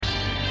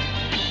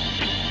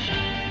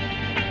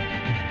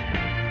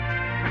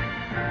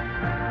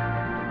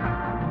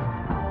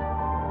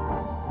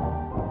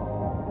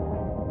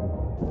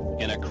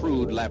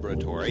crude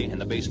laboratory in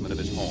the basement of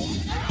his home.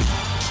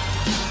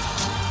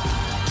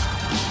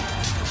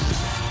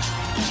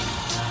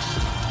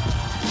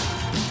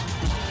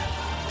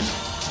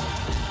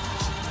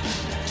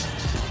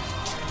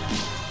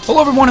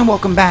 Hello, everyone, and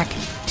welcome back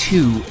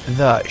to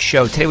the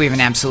show. Today we have an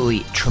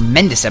absolutely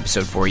tremendous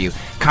episode for you.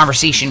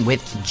 Conversation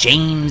with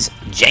James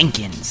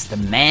Jenkins, the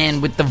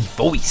man with the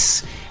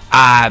voice.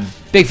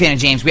 Big fan of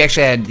James. We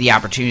actually had the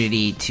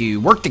opportunity to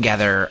work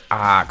together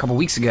a couple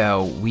weeks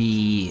ago.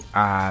 We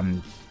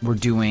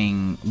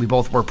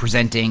both were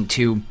presenting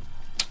to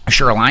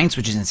Assure Alliance,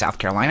 which is in South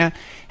Carolina.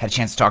 Had a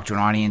chance to talk to an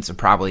audience of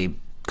probably a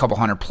couple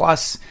hundred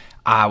plus.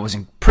 Was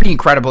a pretty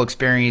incredible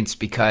experience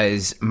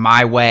because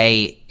my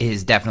way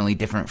is definitely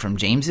different from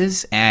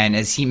James's. And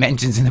as he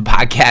mentions in the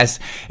podcast,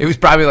 it was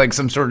probably like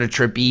some sort of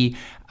trippy,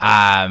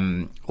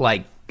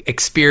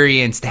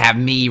 experience to have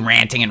me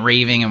ranting and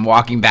raving and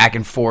walking back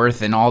and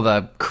forth and all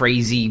the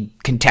crazy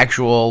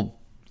contextual,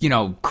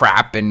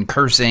 crap and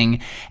cursing.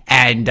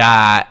 And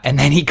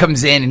then he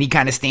comes in and he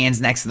kind of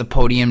stands next to the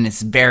podium and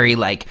it's very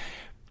like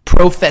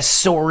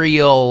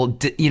professorial,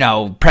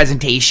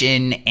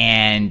 presentation.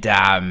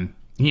 And,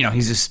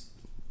 he's just,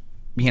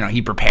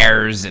 he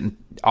prepares and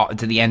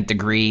to the nth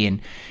degree.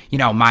 And,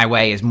 my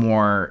way is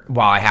more,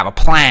 while I have a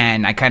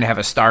plan, I kind of have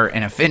a start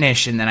and a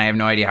finish, and then I have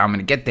no idea how I'm going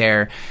to get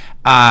there.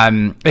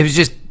 It was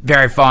just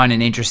very fun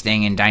and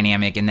interesting and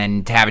dynamic. And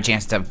then to have a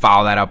chance to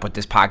follow that up with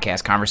this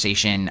podcast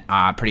conversation,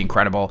 pretty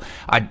incredible.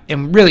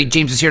 And really,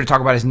 James is here to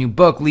talk about his new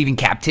book, Leaving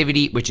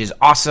Captivity, which is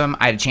awesome.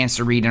 I had a chance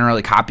to read an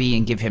early copy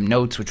and give him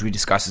notes, which we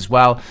discuss as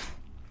well.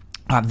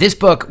 This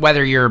book,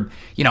 whether you're,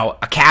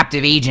 a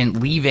captive agent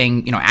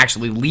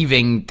actually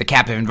leaving the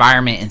captive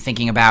environment and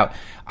thinking about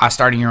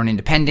starting your own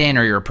independent,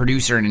 or you're a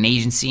producer in an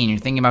agency and you're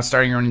thinking about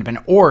starting your own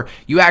independent, or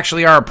you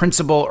actually are a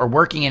principal or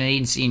working in an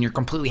agency and you're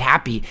completely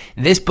happy,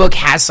 this book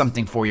has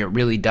something for you. It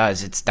really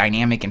does. It's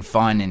dynamic and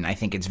fun, and I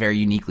think it's very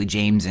uniquely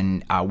James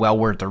and well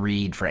worth the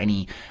read for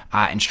any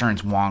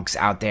insurance wonks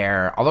out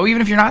there. Although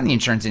even if you're not in the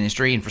insurance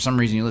industry and for some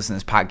reason you listen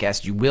to this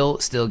podcast, you will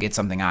still get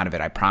something out of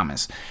it, I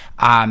promise.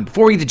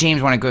 Before we get to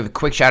James, I want to give a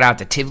quick shout out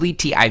to Tivly,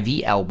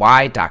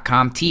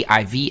 TIVLY.com,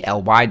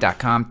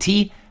 TIVLY.com,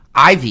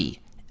 TIVLY.com,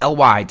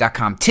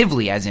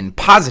 Tivly as in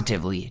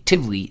positively,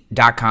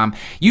 Tivly.com.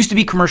 Used to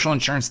be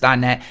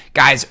commercialinsurance.net.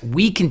 Guys,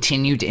 we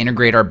continue to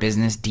integrate our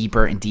business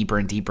deeper and deeper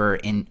and deeper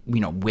in,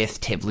 with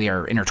Tivly,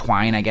 or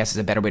intertwine, I guess is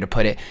a better way to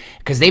put it,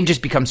 because they've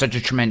just become such a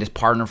tremendous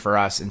partner for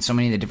us in so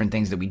many of the different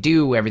things that we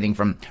do, everything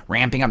from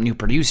ramping up new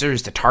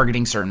producers to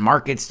targeting certain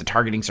markets to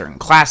targeting certain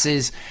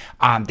classes.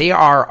 They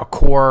are a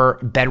core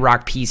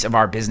bedrock piece of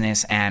our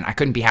business, and I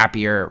couldn't be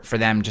happier for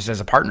them just as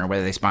a partner,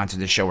 whether they sponsor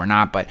this show or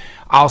not, but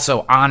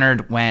also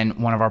honored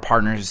when one of our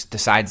partners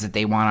decides that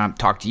they want to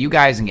talk to you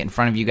guys and get in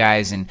front of you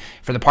guys. And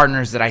for the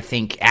partners that I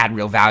think add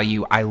real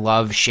value, I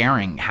love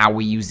sharing how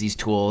we use these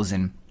tools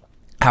and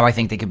how I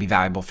think they could be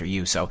valuable for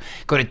you. So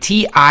go to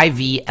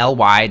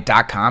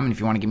TIVLY.com, and if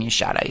you want to give me a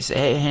shout out, you say,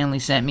 hey, Hanley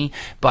sent me.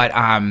 But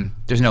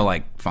there's no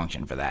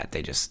function for that.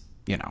 They just,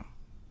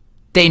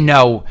 they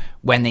know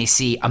when they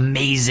see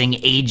amazing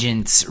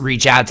agents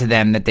reach out to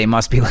them that they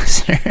must be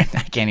listeners.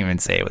 I can't even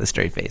say it with a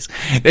straight face.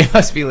 They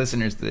must be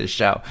listeners to this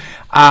show.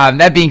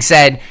 That being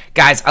said,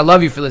 guys, I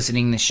love you for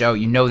listening to this show.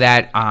 You know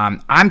that.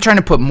 I'm trying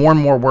to put more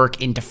and more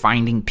work into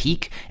Finding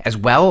Peak as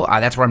well.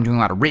 That's where I'm doing a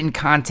lot of written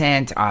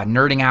content,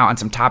 nerding out on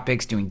some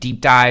topics, doing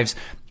deep dives.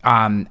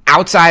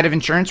 Outside of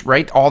insurance,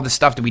 right? All the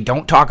stuff that we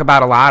don't talk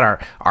about a lot,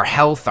 our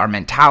health, our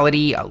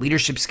mentality,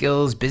 leadership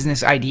skills,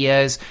 business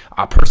ideas,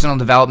 personal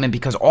development,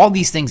 because all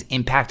these things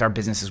impact our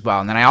business as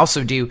well. And then I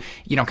also do,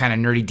 kind of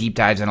nerdy deep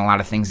dives on a lot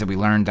of things that we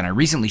learned. And I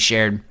recently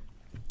shared,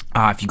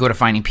 if you go to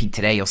Finding Peak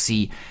today, you'll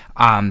see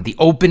the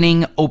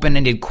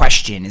open-ended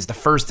question is the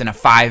first in a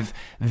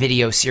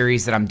 5-video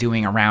series that I'm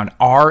doing around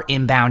our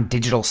inbound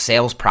digital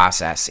sales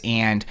process.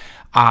 And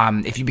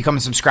if you become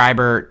a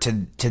subscriber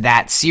to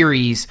that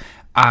series,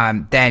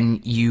 then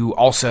you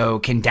also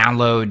can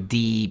download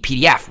the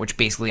PDF, which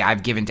basically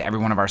I've given to every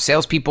one of our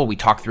salespeople. We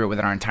talk through it with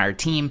our entire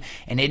team,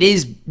 and it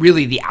is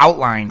really the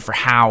outline for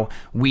how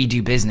we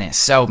do business.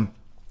 So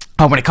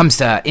when it comes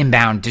to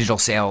inbound digital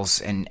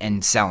sales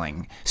and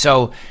selling.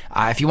 So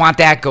if you want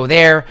that, go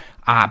there.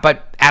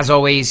 But as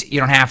always, you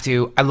don't have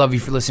to. I love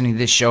you for listening to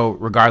this show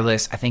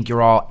regardless. I think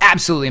you're all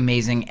absolutely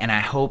amazing, and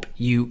I hope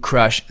you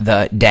crush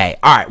the day.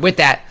 All right, with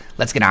that,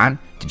 let's get on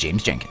to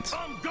James Jenkins.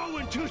 I'm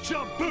going to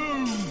Shaboom!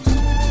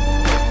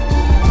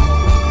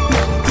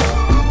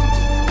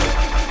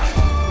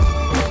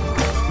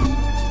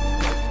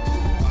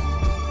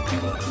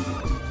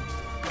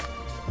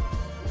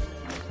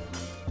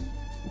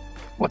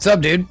 What's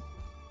up, dude?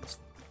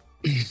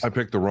 I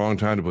picked the wrong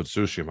time to put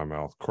sushi in my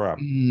mouth. Crap.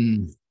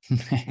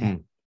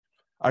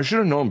 I should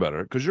have known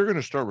better, because you're going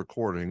to start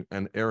recording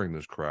and airing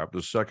this crap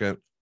the second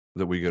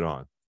that we get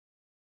on.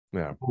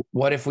 Yeah.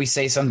 What if we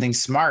say something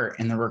smart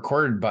and the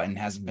record button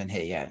hasn't been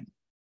hit yet?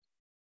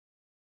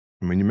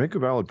 I mean, you make a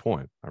valid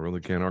point. I really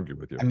can't argue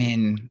with you. I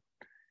mean,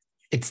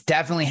 it's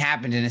definitely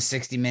happened in a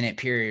 60-minute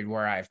period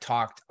where I've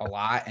talked a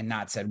lot and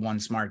not said one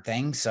smart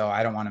thing, so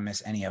I don't want to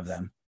miss any of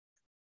them.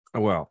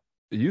 Well,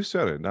 you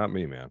said it, not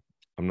me, man.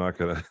 I'm not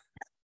gonna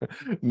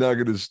not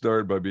gonna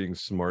start by being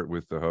smart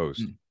with the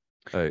host. Mm.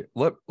 Hey,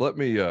 let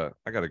me I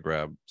gotta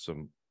grab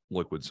some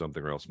liquid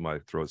something or else my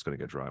throat's gonna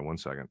get dry. 1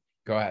 second.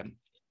 Go ahead.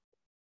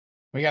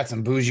 We got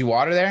some bougie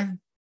water there.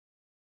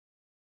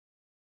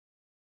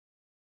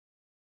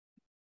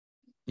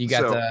 You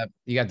got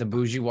So the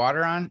bougie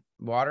water on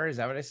water. Is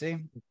that what I see?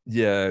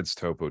 yeah, it's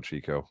Topo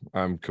Chico.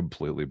 I'm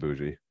completely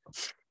bougie.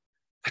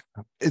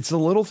 It's the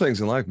little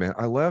things in life, man.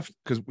 I left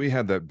because we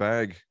had that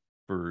bag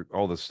for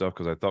all this stuff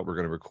because I thought we are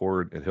going to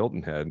record at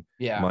Hilton Head.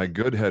 Yeah. My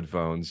good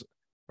headphones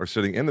are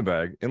sitting in the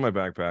bag in my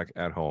backpack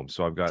at home.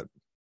 So I've got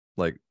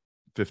like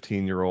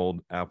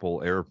 15-year-old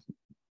Apple Air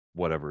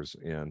whatevers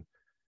in.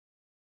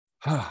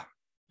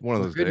 One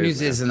of those Good days,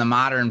 news man. is in the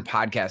modern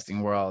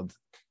podcasting world,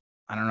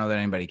 I don't know that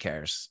anybody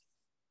cares.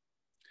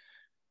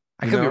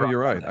 I could be wrong You're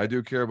right. about I that.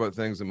 do care about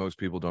things that most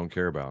people don't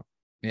care about,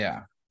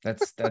 Yeah.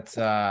 That's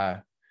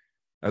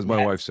as my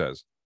yeah. wife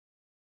says.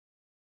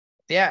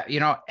 Yeah,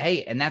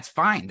 hey, and that's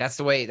fine. That's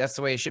the way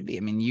it should be. I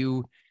mean,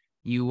 you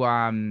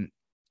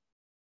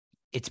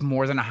it's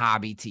more than a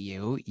hobby to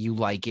you. You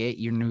like it,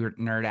 you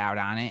nerd out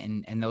on it,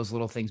 and those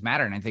little things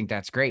matter. And I think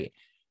that's great.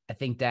 I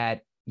think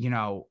that,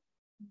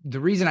 the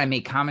reason I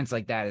make comments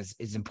like that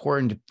is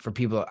important for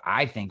people.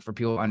 I think for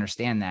people to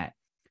understand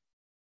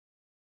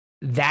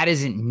that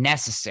isn't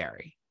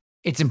necessary.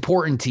 It's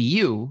important to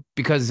you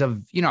because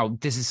of,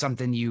 this is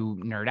something you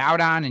nerd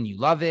out on and you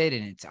love it.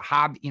 And it's a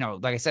hobby,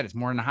 like I said, it's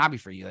more than a hobby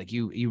for you. Like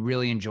you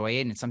really enjoy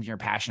it and it's something you're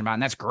passionate about.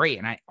 And that's great.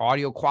 And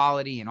audio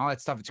quality and all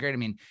that stuff, it's great. I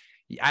mean,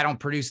 I don't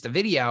produce the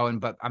video,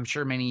 but I'm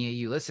sure many of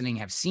you listening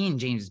have seen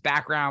James's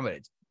background, but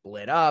it's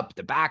lit up,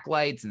 the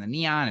backlights and the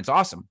neon. It's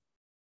awesome.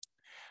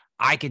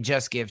 I could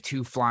just give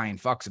two flying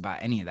fucks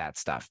about any of that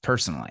stuff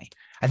personally.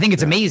 I think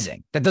it's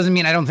amazing. That doesn't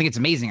mean I don't think it's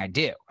amazing. I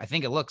do. I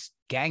think it looks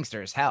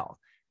gangster as hell.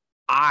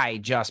 I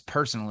just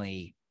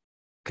personally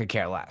could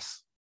care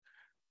less.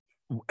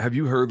 Have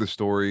you heard the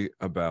story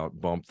about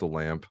Bump the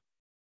Lamp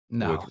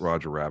No, with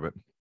Roger Rabbit?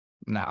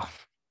 no,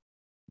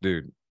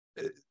 Dude,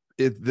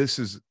 this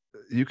is,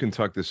 you can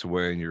tuck this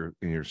away in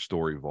your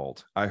story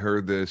vault. I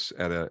heard this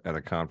at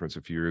a conference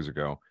a few years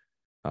ago,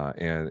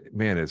 and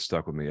man, it's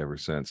stuck with me ever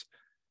since.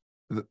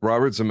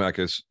 Robert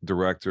Zemeckis,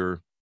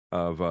 director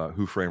of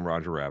Who Framed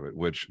Roger Rabbit,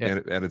 which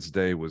at its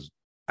day was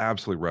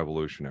absolutely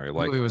revolutionary.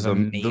 Like it was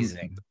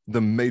amazing.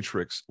 The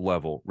Matrix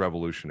level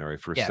revolutionary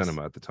for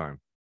cinema at the time.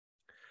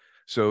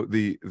 So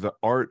the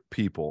art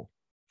people,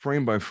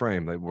 frame by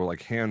frame, they were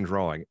like hand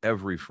drawing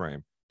every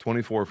frame,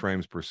 24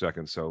 frames per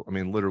second. So I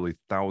mean, literally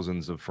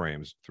thousands of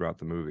frames throughout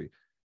the movie.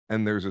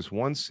 And there's this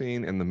one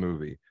scene in the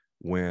movie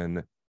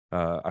when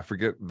I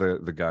forget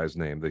the guy's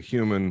name,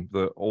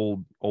 the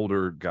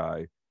older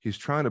guy. He's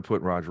trying to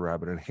put Roger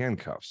Rabbit in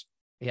handcuffs.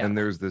 Yeah. And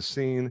there's this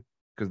scene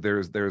because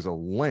there's a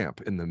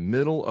lamp in the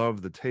middle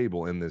of the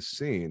table in this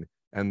scene,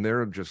 and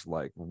they're just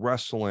like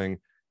wrestling,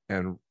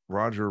 and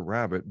Roger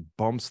Rabbit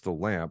bumps the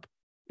lamp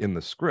in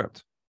the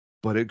script,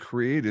 but it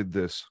created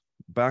this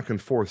back and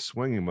forth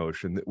swinging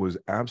motion that was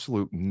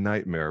absolute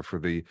nightmare for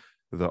the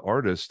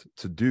artist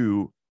to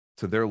do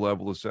to their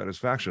level of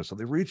satisfaction. So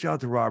they reach out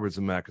to Robert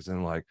Zemeckis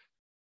and like,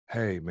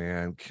 hey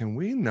man, can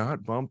we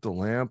not bump the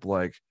lamp?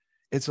 Like,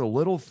 it's a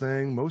little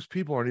thing. Most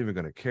people aren't even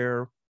going to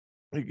care.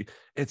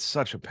 It's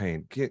such a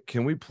pain.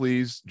 Can we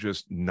please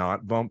just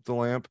not bump the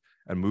lamp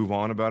and move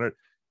on about it?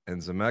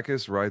 And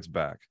Zemeckis writes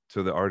back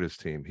to the artist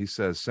team. He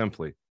says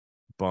simply,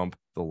 bump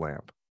the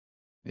lamp.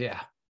 Yeah.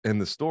 And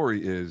the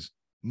story is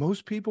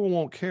most people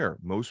won't care.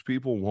 Most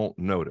people won't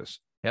notice.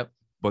 Yep.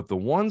 But the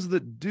ones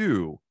that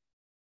do,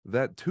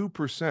 that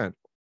 2%,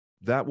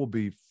 that will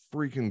be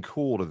freaking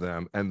cool to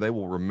them. And they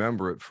will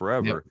remember it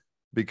forever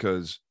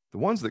because the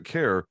ones that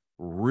care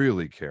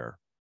really care.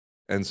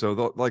 And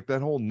so like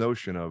that whole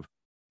notion of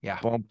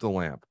bump the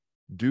lamp,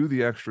 do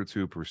the extra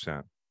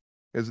 2%.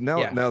 Is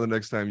now the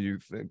next time you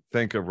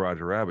think of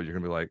Roger Rabbit, you're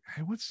gonna be like,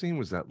 hey, what scene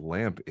was that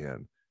lamp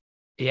in?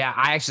 Yeah,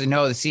 I actually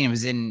know the scene. It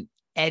was in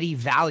Eddie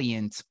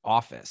Valiant's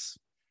office.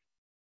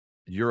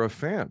 You're a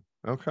fan.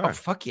 Okay. Oh,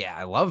 fuck yeah.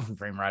 I love Who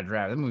Framed Roger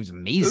Rabbit. That movie's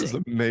amazing.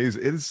 It's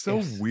amazing. It is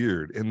so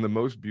weird in the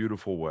most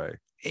beautiful way.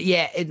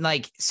 Yeah, and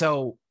like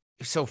so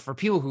for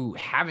people who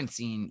haven't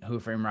seen Who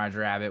Framed Roger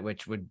Rabbit,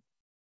 which would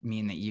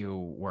mean that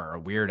you were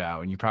a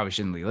weirdo and you probably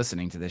shouldn't be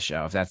listening to this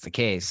show if that's the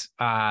case.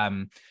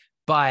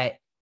 But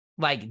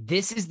like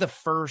this is the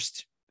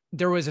first.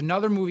 There was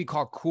another movie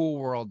called Cool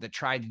World that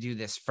tried to do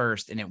this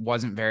first and it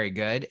wasn't very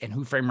good. And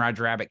Who Framed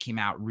Roger Rabbit came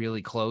out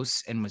really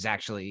close and was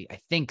actually, I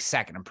think,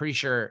 second. I'm pretty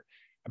sure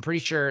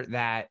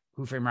that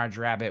Who Framed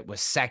Roger Rabbit was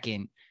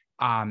second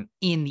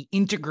in the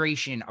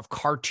integration of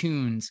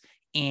cartoons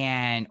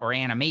or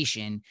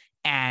animation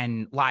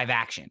and live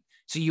action.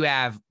 So you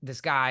have this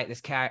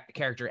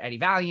character, Eddie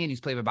Valiant, who's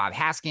played by Bob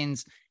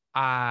Haskins.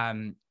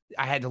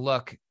 I had to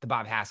look the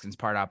Bob Haskins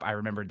part up. I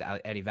remembered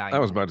Eddie Valiant. I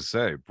was about to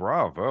say,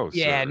 bravo.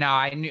 Yeah, sir. no,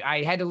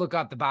 I had to look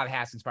up the Bob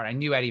Haskins part. I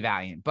knew Eddie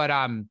Valiant, but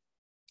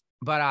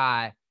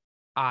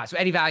so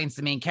Eddie Valiant's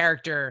the main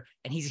character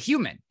and he's a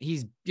human.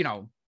 He's,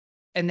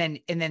 and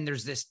then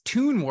there's this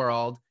Toon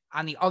World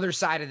on the other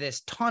side of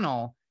this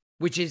tunnel,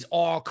 which is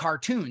all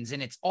cartoons,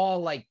 and it's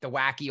all like the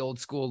wacky old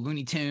school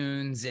Looney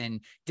Tunes and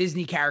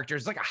Disney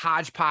characters, like a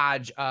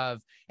hodgepodge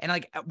of, and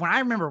like when I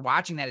remember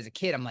watching that as a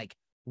kid, I'm like,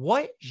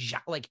 what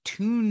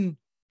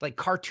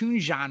cartoon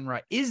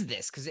genre is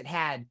this? Because it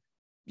had,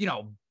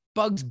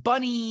 Bugs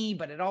Bunny,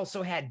 but it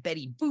also had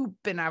Betty Boop,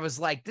 and I was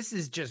like, this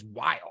is just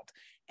wild.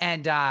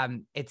 And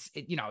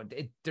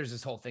there's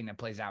this whole thing that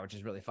plays out, which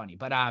is really funny.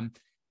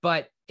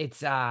 But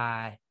it's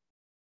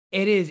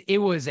it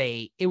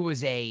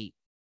was a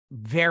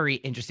very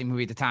interesting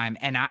movie at the time,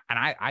 and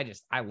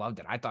I loved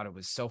it. I thought it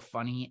was so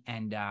funny,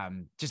 and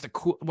just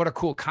what a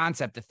cool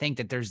concept to think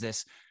that there's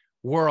this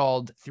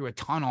world through a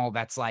tunnel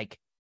that's like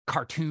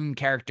cartoon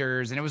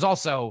characters, and it was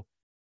also,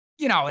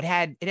 it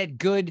had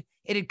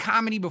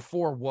comedy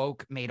before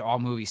woke made all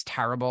movies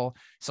terrible.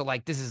 So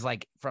like this is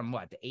like from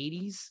what, the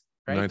 80s,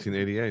 right?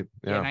 1988.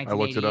 Yeah, I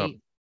looked it up.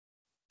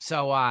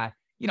 So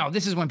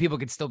this is when people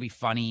could still be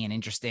funny and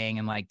interesting,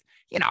 and like,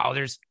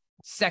 there's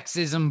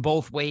sexism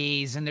both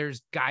ways, and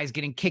there's guys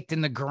getting kicked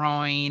in the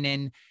groin,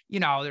 and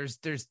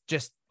there's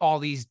just all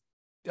these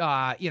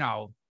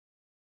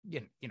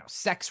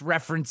sex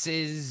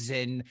references,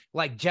 and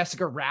like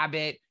Jessica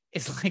Rabbit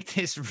is like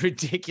this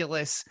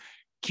ridiculous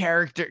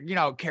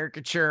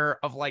caricature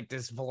of like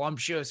this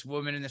voluptuous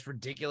woman in this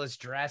ridiculous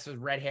dress with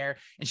red hair,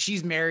 and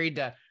she's married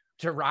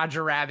to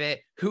Roger Rabbit,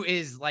 who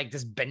is like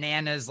this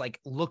bananas, like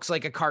looks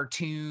like a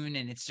cartoon,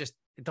 and it's just,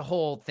 the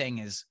whole thing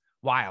is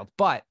wild.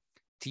 But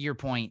to your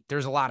point,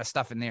 there's a lot of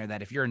stuff in there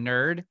that if you're a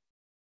nerd,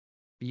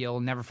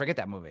 you'll never forget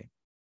that movie.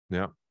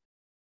 Yeah.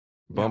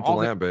 Bump the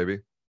lamp, baby.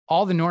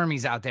 All the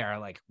normies out there are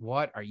like,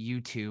 what are you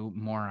two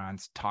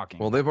morons talking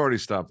Well, about? They've already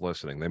stopped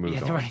listening. They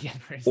moved on.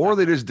 Or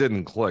they just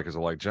didn't click. Is it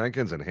like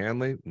Jenkins and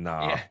Hanley?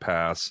 Nah,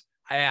 pass.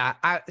 So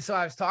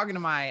I was talking to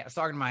my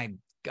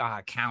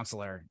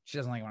counselor. She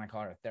doesn't like when I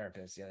call her a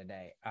therapist the other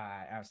day.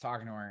 I was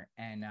talking to her,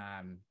 and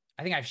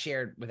I think I've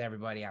shared with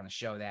everybody on the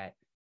show that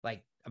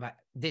like about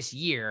this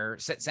year,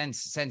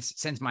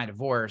 since my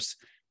divorce,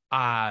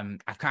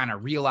 I've kind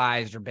of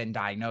realized, or been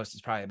diagnosed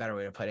is probably a better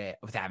way to put it,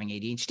 with having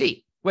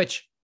ADHD,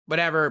 which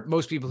whatever,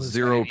 most people,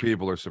 zero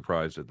people are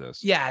surprised at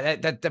this. Yeah,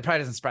 that probably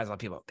doesn't surprise a lot of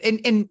people.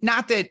 And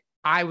not that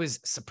I was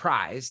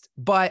surprised,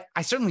 but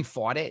I certainly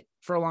fought it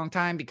for a long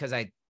time because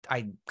I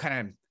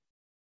didn't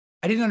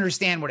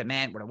understand what it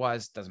meant, what it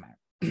was, doesn't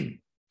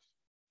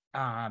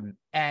matter.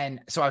 And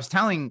so I was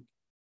telling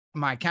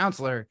my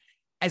counselor,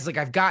 as like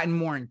I've gotten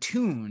more in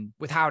tune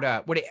with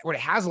what it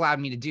has allowed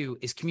me to do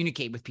is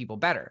communicate with people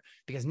better.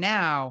 Because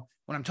now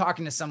when I'm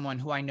talking to someone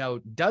who I know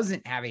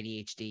doesn't have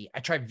ADHD, I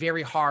try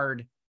very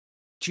hard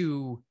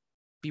to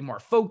be more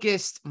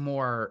focused,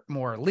 more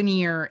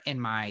linear in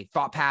my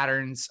thought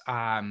patterns,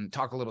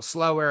 talk a little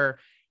slower.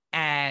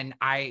 And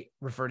I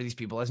refer to these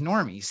people as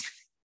normies.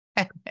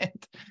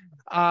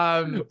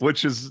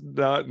 Which is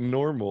not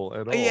normal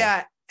at all.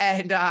 Yeah.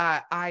 And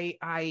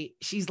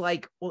she's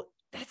like, well,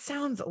 that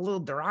sounds a little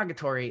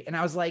derogatory. And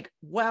I was like,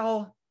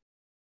 well,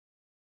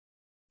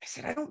 I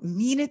said, I don't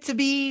mean it to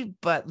be,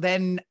 but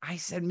then I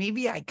said,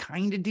 maybe I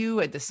kind of do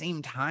at the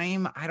same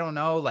time. I don't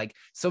know. Like,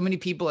 so many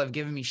people have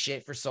given me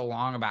shit for so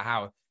long about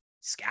how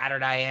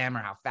scattered I am, or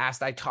how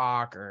fast I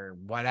talk, or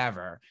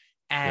whatever.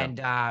 And,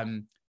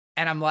 and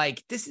I'm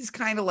like, this is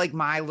kind of like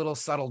my little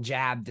subtle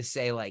jab to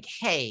say like,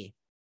 hey,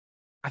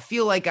 I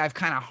feel like I've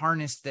kind of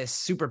harnessed this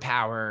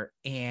superpower,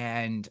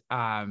 and,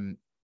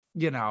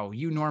 you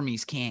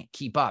normies can't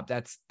keep up.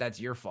 That's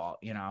your fault.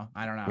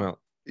 I don't know. Well,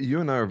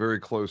 you and I are very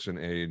close in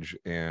age,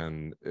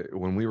 and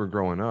when we were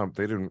growing up,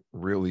 they didn't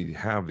really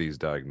have these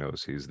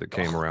diagnoses that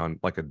came around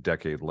like a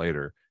decade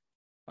later.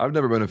 I've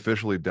never been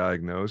officially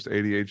diagnosed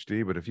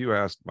ADHD, but if you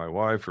asked my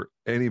wife or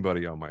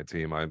anybody on my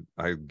team,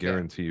 I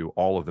guarantee you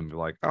all of them be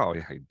like, oh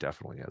yeah, he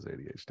definitely has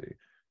ADHD.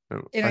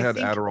 And I had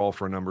Adderall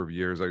for a number of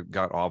years. I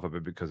got off of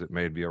it because it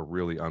made me a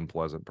really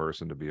unpleasant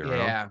person to be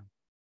around.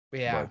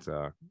 Yeah.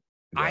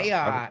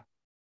 But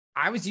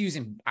I was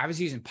using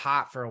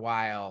pot for a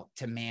while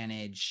to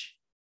manage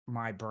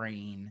my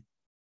brain.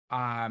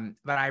 But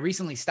I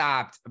recently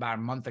stopped about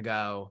a month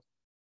ago.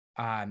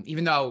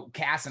 Even though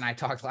Cass and I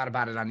talked a lot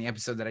about it on the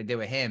episode that I did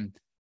with him.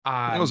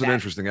 That was an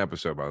interesting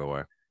episode, by the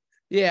way.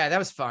 Yeah, that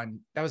was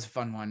fun. That was a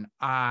fun one.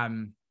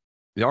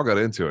 Y'all got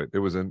into it. It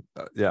was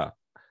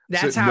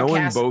That's so how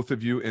knowing both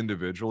of you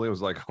individually, it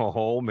was like,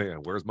 oh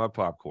man, where's my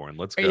popcorn?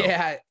 Let's go.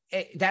 Yeah,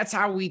 that's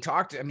how we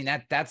talked. I mean,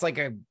 that's like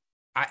it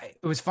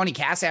was funny.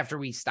 Cass, after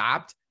we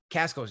stopped,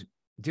 Cass goes,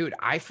 dude,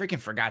 I freaking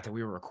forgot that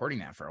we were recording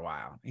that for a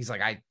while. He's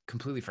like, I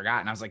completely forgot.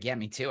 And I was like, yeah,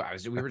 me too.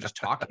 We were just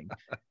talking.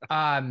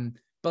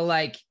 But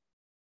like,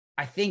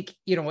 I think,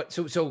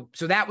 so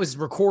that was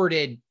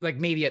recorded like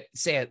maybe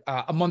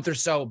a month or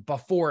so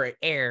before it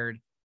aired.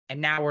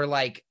 And now we're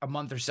like a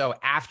month or so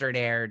after it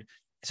aired.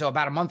 So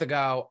about a month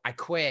ago, I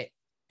quit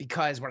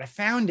because what I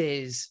found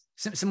is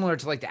similar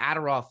to like the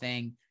Adderall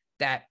thing,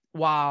 that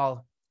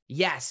while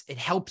yes, it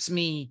helps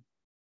me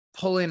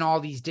pull in all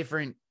these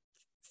different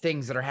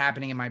things that are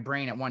happening in my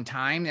brain at one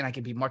time, and I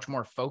can be much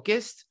more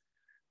focused.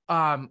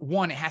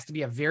 One, it has to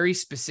be a very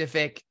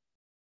specific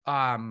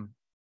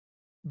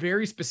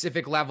very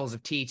specific levels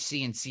of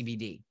THC and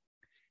CBD.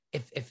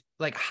 If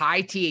like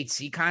high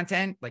THC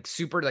content, like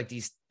super, like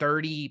these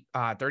 30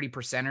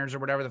 percenters or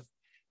whatever,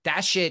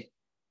 that shit,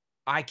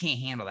 I can't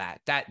handle that.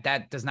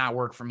 That does not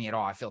work for me at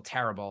all. I feel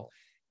terrible.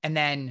 And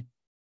then,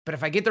 but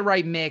if I get the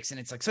right mix, and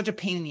it's like such a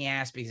pain in the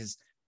ass, because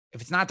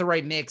if it's not the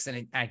right mix,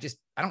 then I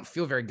don't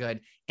feel very good.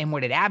 And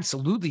what it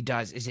absolutely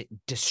does is it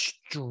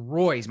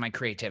destroys my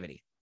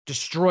creativity.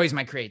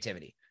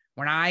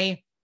 When I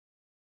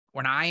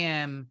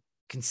am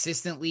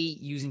consistently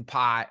using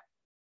pot,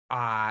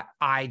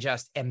 I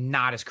just am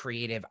not as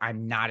creative.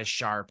 I'm not as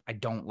sharp. I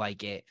don't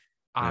like it.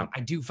 I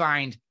do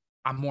find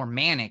I'm more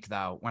manic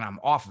though when I'm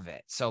off of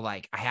it. So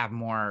like I have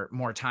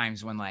more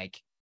times when like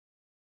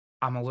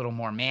I'm a little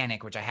more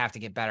manic, which I have to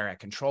get better at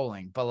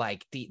controlling. But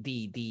like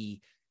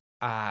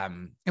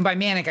and by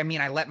manic, I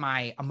mean I let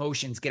my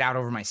emotions get out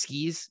over my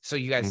skis. So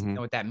you guys know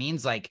what that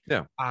means. Like,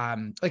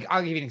 like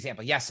I'll give you an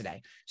example.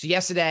 Yesterday,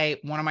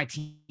 one of my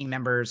team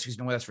members who's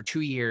been with us for 2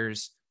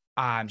 years,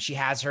 she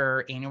has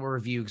her annual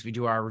review, because we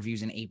do our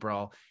reviews in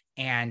April,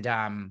 and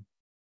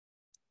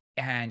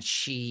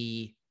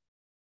she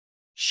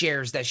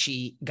shares that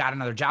she got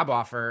another job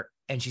offer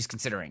and she's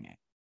considering it.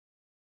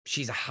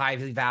 She's a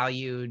highly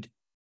valued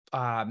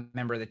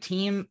member of the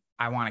team.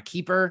 I want to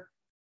keep her.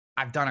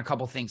 I've done a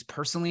couple things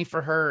personally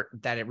for her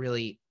that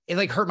it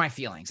like hurt my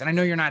feelings. And I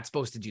know you're not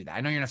supposed to do that.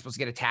 I know you're not supposed to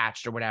get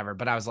attached or whatever,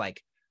 but I was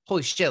like,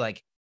 holy shit,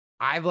 like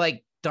I've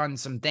like done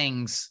some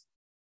things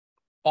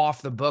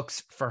off the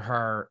books for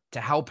her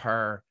to help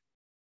her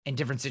in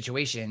different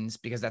situations,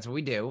 because that's what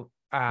we do.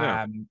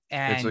 And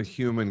it's a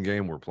human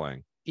game we're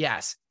playing.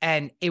 Yes.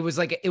 And it was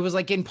like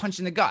getting punched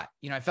in the gut.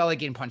 I felt like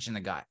getting punched in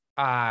the gut.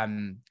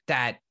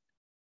 That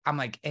I'm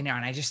like, and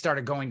I just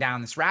started going down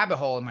this rabbit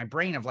hole in my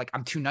brain of like,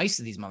 I'm too nice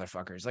to these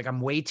motherfuckers. Like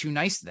I'm way too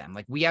nice to them.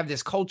 Like we have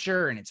this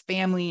culture and it's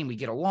family and we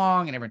get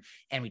along and everyone,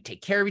 and we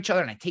take care of each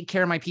other, and I take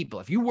care of my people.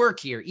 If you work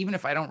here, even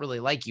if I don't really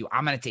like you,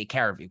 I'm going to take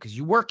care of you because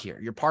you work here.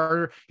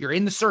 You're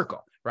in the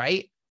circle,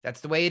 right?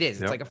 That's the way it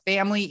is. It's like a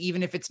family,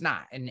 even if it's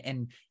not.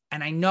 And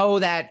I know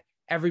that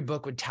every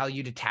book would tell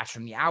you to detach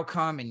from the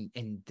outcome,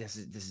 and this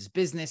is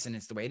business and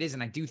it's the way it is.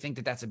 And I do think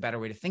that that's a better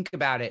way to think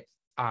about it.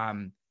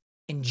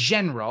 In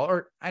general,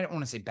 or I don't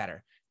want to say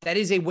better, that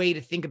is a way to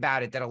think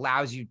about it that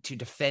allows you to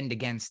defend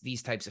against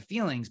these types of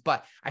feelings.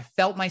 But I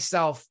felt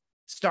myself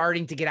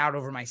starting to get out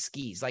over my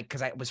skis, like,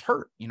 cause I was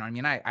hurt, you know what I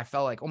mean? I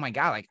felt like, oh my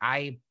God, like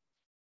I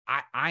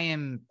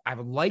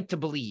would like to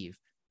believe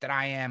that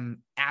I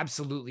am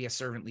absolutely a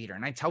servant leader.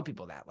 And I tell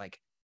people that, like,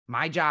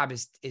 my job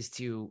is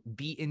to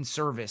be in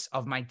service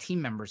of my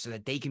team members so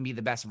that they can be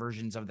the best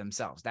versions of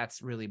themselves.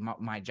 That's really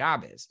my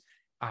job is.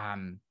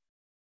 And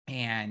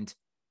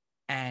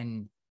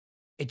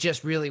it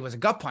just really was a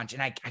gut punch.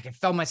 And I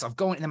felt myself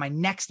going. And then my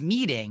next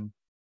meeting,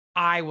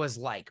 I was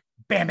like,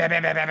 bam, bam,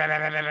 bam, bam, bam, bam,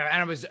 bam, bam.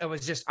 And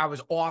I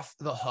was off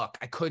the hook.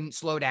 I couldn't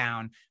slow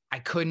down. I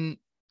couldn't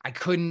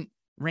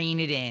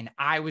rein it in.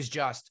 I was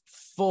just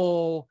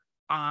full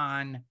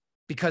on,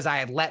 because I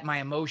had let my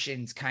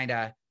emotions kind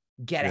of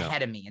get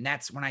ahead of me. And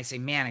that's when I say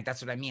manic,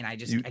 that's what I mean.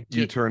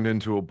 You turned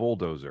into a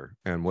bulldozer,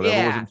 and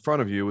whatever was in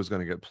front of you was going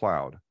to get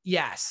plowed.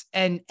 Yes.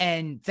 And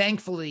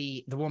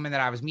thankfully the woman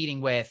that I was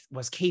meeting with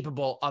was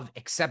capable of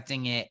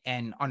accepting it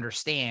and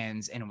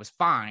understands, and it was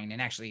fine.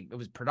 And actually it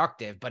was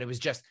productive, but it was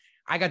just,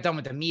 I got done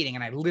with the meeting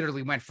and I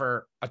literally went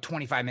for a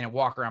 25-minute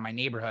walk around my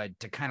neighborhood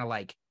to kind of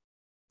like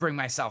bring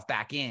myself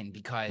back in,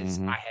 because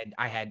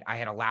I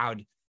had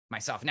allowed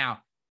myself. Now,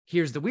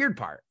 here's the weird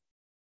part.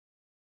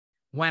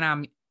 When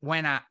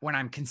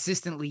I'm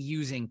consistently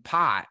using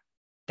pot,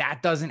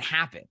 that doesn't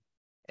happen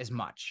as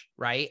much,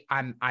 right?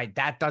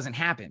 That doesn't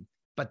happen.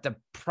 But the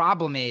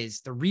problem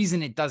is, the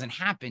reason it doesn't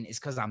happen is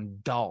because I'm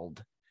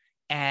dulled.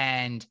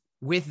 And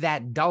with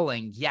that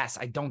dulling, yes,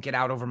 I don't get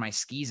out over my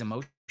skis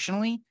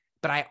emotionally,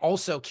 but I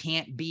also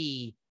can't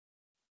be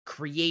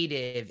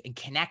creative and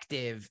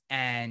connective,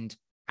 and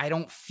I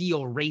don't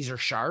feel razor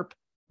sharp,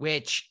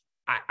 which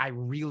I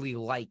really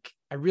like.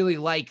 I really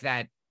like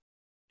that.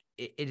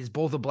 It is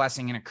both a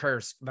blessing and a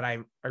curse, but I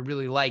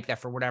really like that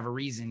for whatever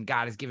reason,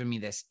 God has given me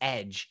this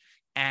edge,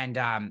 and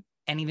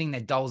anything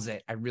that dulls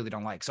it, I really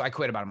don't like. So I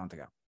quit about a month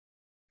ago.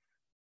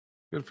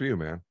 Good for you,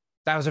 man.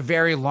 That was a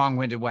very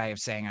long-winded way of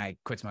saying I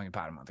quit smoking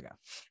pot a month ago.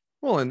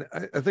 Well, and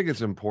I think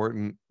it's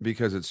important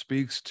because it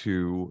speaks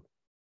to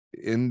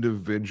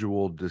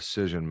individual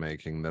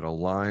decision-making that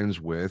aligns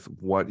with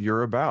what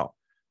you're about.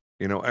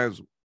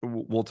 As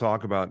we'll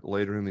talk about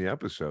later in the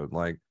episode,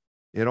 like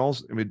it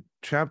also,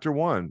 chapter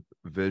 1,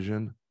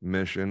 vision,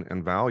 mission,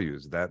 and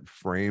values, that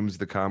frames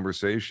the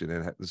conversation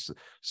and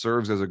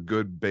serves as a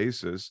good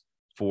basis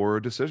for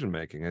decision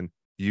making. And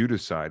you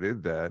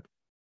decided that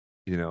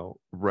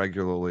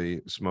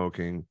regularly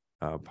smoking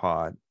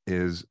pot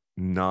is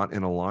not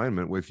in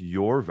alignment with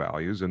your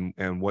values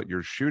and what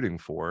you're shooting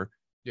for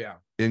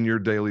in your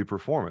daily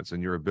performance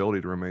and your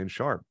ability to remain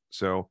sharp.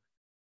 So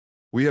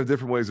we have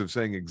different ways of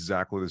saying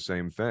exactly the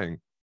same thing,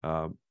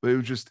 but it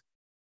was just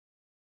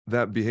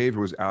that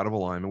behavior was out of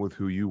alignment with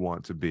who you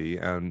want to be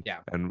and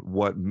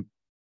what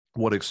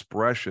what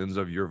expressions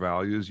of your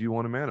values you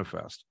want to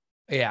manifest.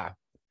 Yeah.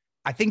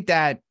 I think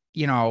that,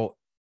 I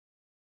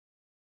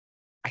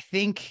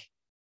think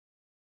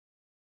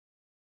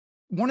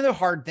one of the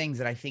hard things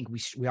that I think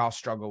we all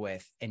struggle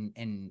with,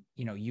 and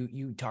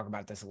you talk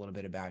about this a little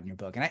bit about in your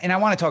book, and I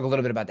want to talk a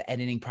little bit about the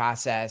editing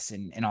process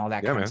and all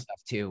that kind of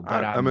stuff too.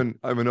 But I'm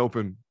an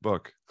open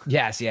book.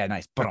 Yes, yeah,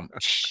 nice. But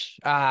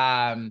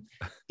I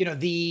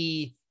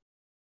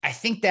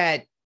think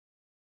that.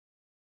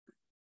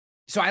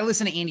 So I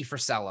listen to Andy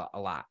Frisella a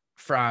lot.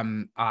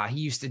 From he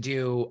used to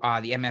do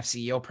the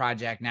MFCEO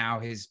project.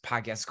 Now his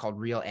podcast is called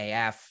Real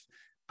AF.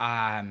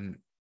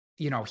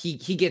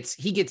 He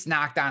gets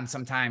knocked on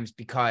sometimes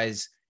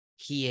because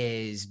he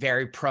is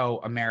very pro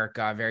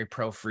America, very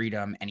pro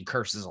freedom, and he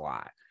curses a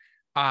lot.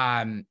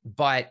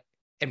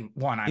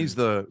 He's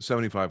the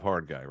 75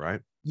 hard guy,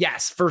 right?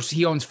 Yes.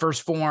 He owns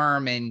First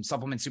Form and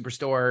Supplement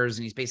Superstores,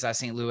 and he's based out of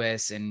St.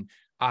 Louis. And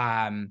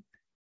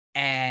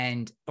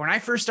when I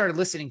first started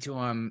listening to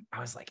him, I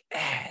was like,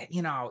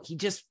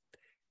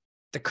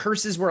 the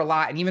curses were a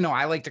lot. And even though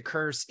I like to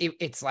curse,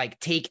 it's like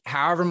take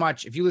however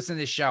much, if you listen to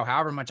this show,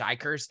 however much I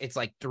curse, it's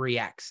like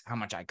 3x how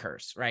much I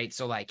curse. Right.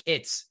 So like,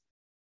 it's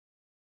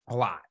a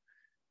lot,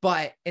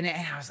 and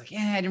I was like,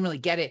 I didn't really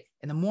get it.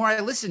 And the more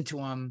I listened to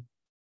him,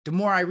 the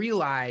more I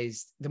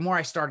realized, the more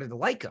I started to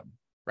like him.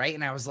 Right.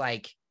 And I was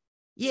like,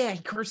 yeah, he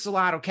cursed a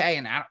lot. Okay.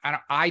 And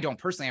I don't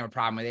personally have a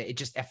problem with it. It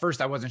just, at first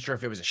I wasn't sure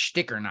if it was a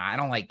shtick or not. I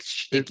don't like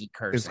sticky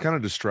cursing. It's kind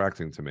of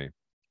distracting to me.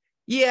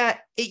 Yeah,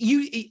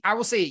 I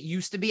will say it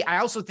used to be. I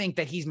also think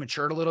that he's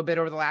matured a little bit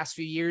over the last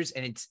few years,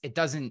 and it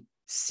doesn't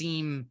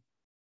seem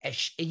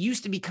it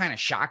used to be kind of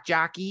shock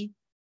jockey,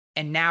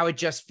 and now it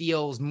just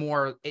feels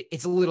more.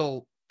 It's a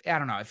little, I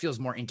don't know. It feels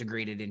more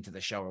integrated into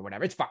the show or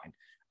whatever. It's fine.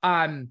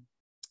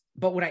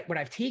 But what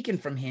I've taken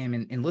from him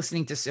and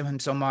listening to him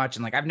so much,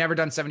 and like I've never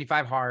done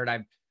 75 hard.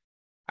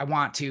 I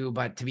want to,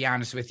 but to be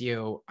honest with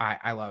you,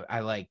 I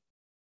like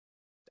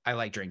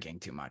drinking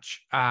too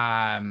much,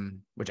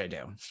 which I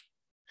do.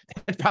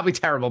 It's probably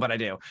terrible, but I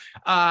do.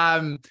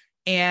 And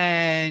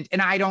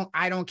I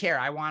don't care.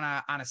 I want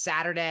to, on a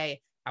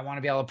Saturday, I want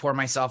to be able to pour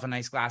myself a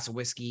nice glass of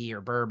whiskey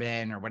or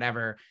bourbon or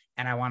whatever.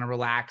 And I want to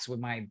relax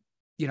with my,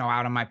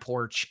 out on my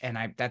porch. And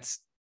that's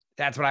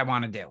what I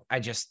want to do.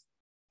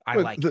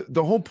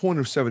 The whole point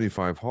of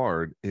 75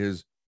 hard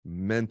is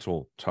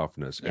mental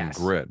toughness and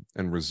grit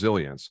and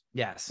resilience.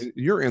 Yes.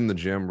 You're in the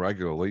gym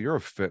regularly. You're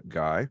a fit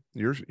guy.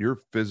 You're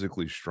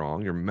physically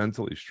strong. You're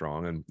mentally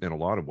strong. And in a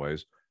lot of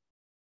ways,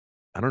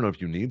 I don't know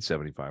if you need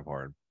 75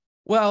 hard.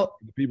 Well,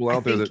 the people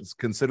out there that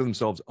consider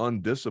themselves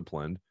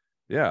undisciplined,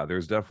 yeah,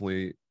 there's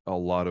definitely a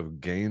lot of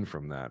gain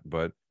from that.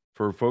 But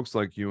for folks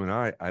like you and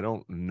I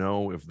don't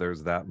know if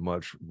there's that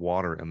much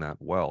water in that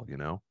well,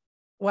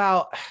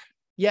 Well,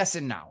 yes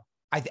and no.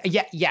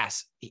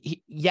 Yes,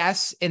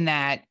 in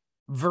that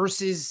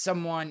versus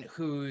someone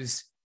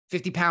who's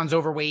 50 pounds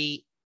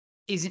overweight,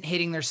 isn't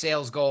hitting their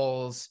sales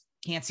goals,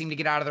 can't seem to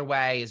get out of their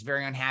way, is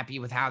very unhappy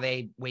with how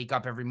they wake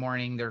up every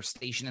morning, their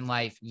station in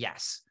life.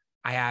 Yes,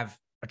 I have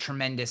a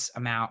tremendous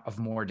amount of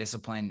more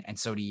discipline, and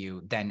so do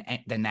you, than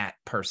that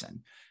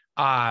person.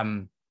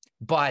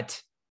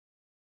 But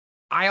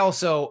I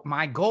also,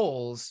 my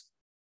goals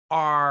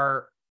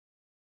are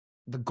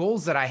the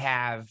goals that I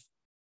have.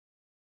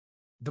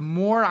 The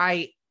more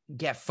I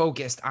get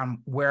focused on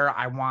where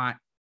I want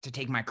to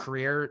take my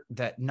career,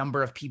 the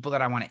number of people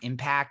that I want to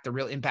impact, the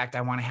real impact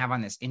I want to have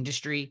on this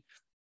industry,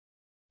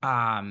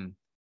 the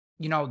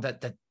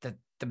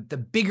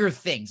bigger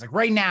things. Like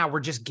right now, we're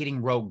just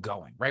getting Rogue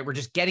going, right? We're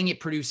just getting it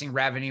producing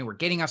revenue. We're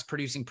getting us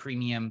producing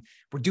premium.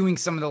 We're doing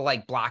some of the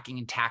like blocking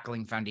and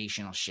tackling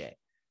foundational shit.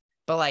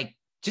 But like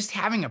just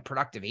having a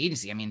productive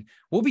agency, I mean,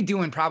 we'll be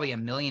doing probably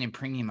 $1 million in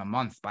premium a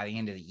month by the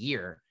end of the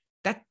year.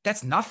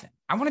 That's nothing.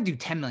 I want to do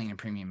 10 million in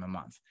premium a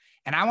month.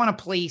 And I want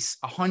to place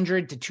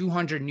 100 to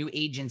 200 new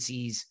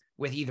agencies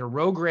with either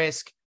rogue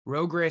risk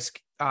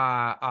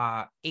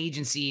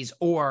agencies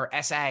or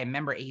SI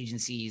member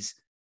agencies.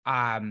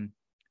 I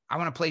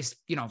want to place,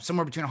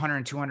 somewhere between 100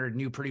 and 200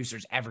 new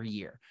producers every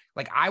year.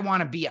 Like I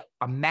want to be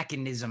a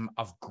mechanism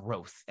of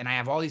growth, and I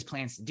have all these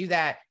plans to do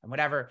that and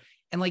whatever.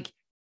 And like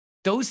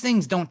those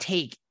things don't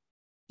take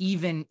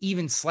even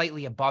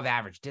slightly above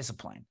average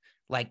discipline.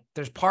 Like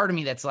there's part of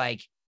me that's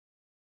like,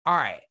 all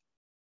right,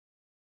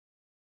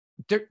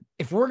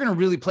 if we're going to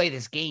really play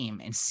this game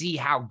and see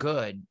how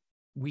good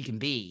we can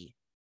be,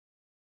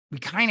 we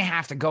kind of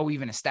have to go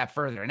even a step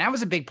further. And that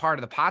was a big part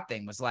of the pot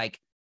thing, was like,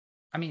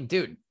 I mean,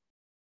 dude,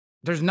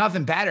 there's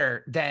nothing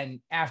better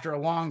than after a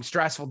long,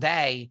 stressful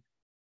day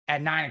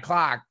at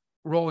 9:00,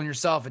 rolling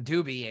yourself a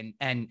doobie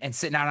and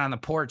sitting out on the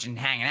porch and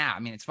hanging out. I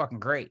mean, it's fucking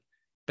great.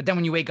 But then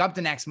when you wake up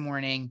the next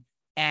morning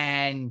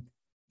and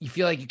you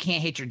feel like you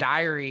can't hit your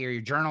diary or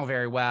your journal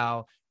very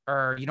well,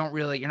 or you're not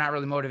really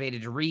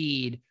motivated to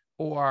read,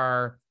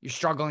 or you're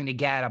struggling to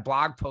get a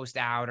blog post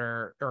out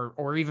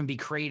or even be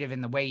creative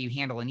in the way you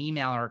handle an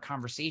email or a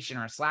conversation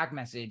or a Slack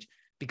message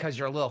because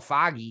you're a little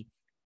foggy,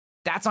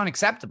 that's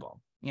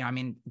unacceptable. I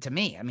mean, to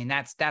me, I mean,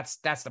 that's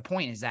the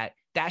point, is that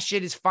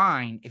shit is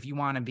fine if you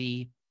want to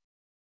be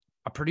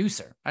a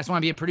producer. I just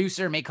want to be a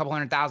producer, make a couple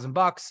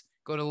 $100,000,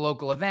 go to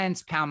local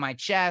events, pound my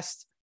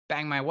chest,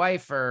 bang my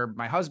wife or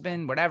my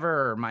husband,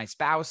 whatever, or my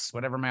spouse,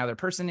 whatever my other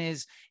person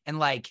is. And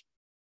like,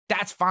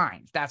 that's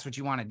fine if that's what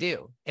you want to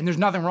do. And there's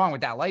nothing wrong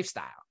with that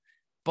lifestyle.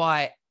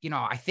 But,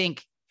 I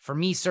think for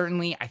me,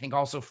 certainly, I think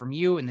also from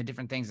you and the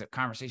different things that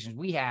conversations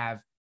we have,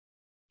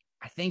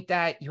 I think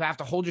that you have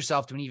to hold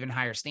yourself to an even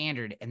higher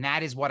standard. And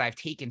that is what I've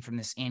taken from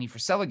this Andy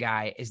Frisella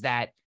guy, is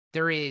that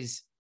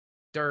there's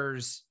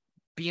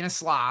being a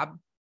slob,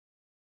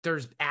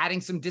 there's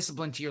adding some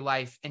discipline to your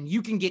life, and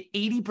you can get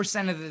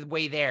 80% of the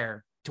way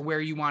there to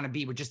where you want to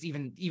be with just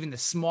even the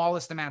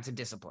smallest amounts of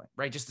discipline,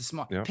 right? Just the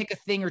small, pick a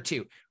thing or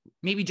two,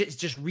 maybe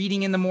just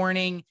reading in the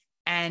morning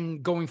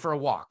and going for a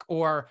walk,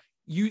 or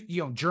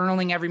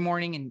journaling every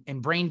morning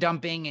and brain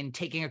dumping and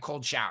taking a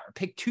cold shower.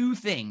 Pick 2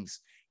 things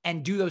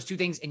and do those 2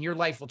 things, and your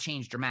life will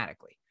change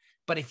dramatically.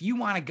 But if you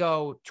want to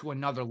go to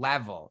another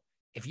level,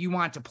 if you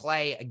want to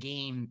play a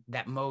game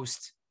that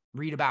most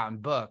read about in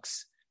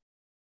books,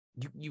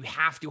 you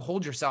have to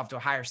hold yourself to a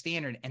higher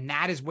standard. And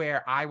that is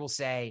where I will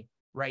say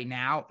right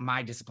now,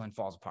 my discipline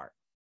falls apart.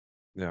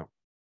 Yeah,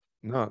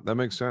 no, that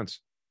makes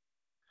sense.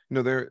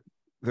 There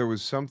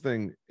was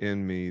something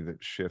in me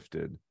that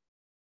shifted.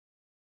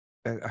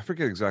 And I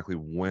forget exactly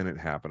when it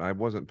happened. I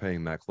wasn't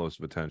paying that close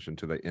of attention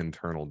to the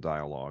internal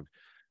dialogue,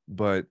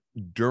 but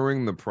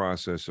during the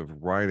process of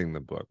writing the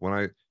book,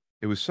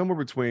 it was somewhere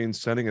between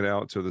sending it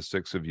out to the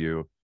 6 of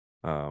you,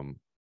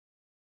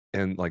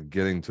 and like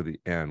getting to the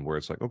end where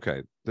it's like,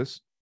 okay,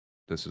 this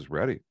is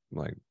ready.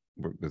 Like,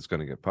 it's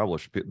going to get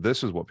published.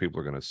 This is what people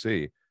are going to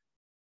see.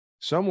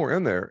 Somewhere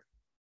in there,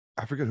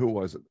 I forget who it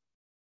was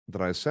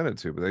that I sent it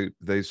to, but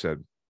they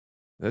said,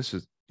 this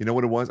is, you know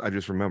what it was? I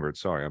just remembered.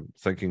 Sorry, I'm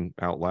thinking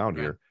out loud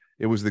here.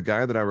 It was the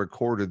guy that I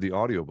recorded the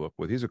audiobook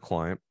with. He's a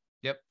client.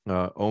 Yep.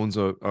 Owns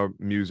a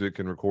music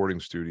and recording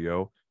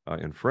studio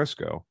in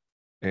Frisco.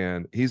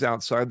 And he's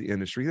outside the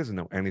industry. He doesn't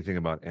know anything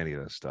about any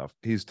of this stuff.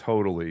 He's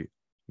totally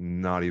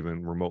not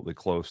even remotely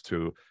close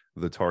to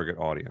the target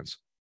audience.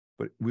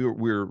 But we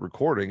were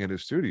recording in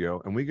his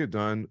studio, and we get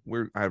done.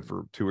 I had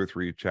for 2 or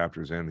 3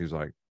 chapters in. He's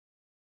like,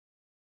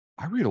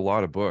 I read a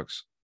lot of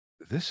books.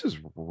 This is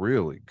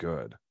really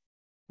good. I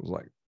was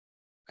like,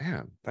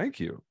 man, thank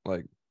you.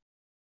 Like,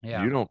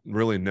 you don't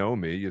really know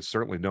me. You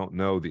certainly don't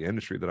know the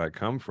industry that I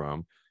come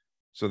from.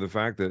 So the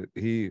fact that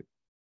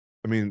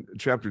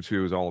chapter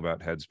 2 is all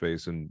about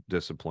headspace and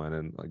discipline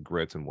and like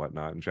grit and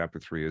whatnot. And chapter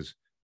 3 is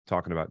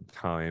talking about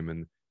time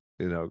and,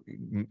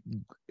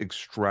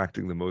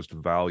 extracting the most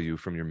value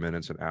from your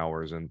minutes and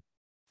hours. And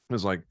it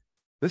was like,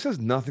 this has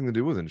nothing to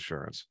do with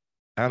insurance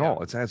at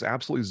all. It has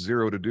absolutely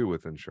zero to do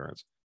with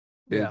insurance.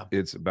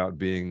 It's about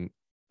being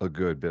a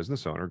good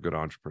business owner, good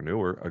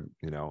entrepreneur,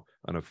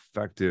 an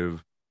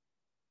effective,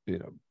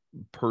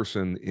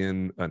 person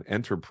in an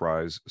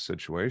enterprise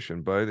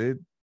situation. But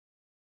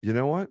you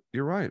know what?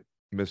 You're right,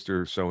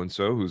 Mr.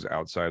 So-and-so who's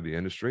outside the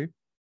industry.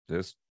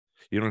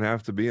 You don't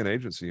have to be an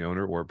agency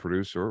owner or a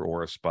producer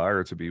or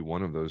aspire to be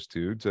one of those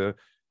 2 to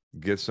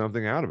get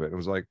something out of it. It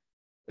was like,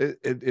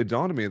 it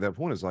dawned on me at that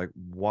point. It's like,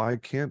 why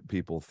can't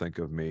people think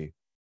of me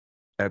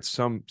at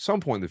some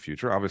point in the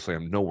future? Obviously,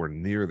 I'm nowhere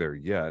near there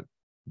yet,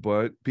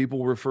 but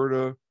people refer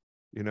to,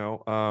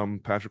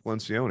 Patrick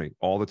Lencioni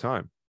all the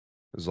time.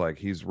 It's like,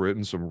 he's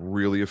written some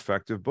really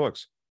effective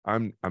books.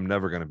 I'm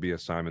never going to be a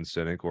Simon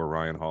Sinek or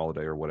Ryan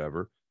Holiday or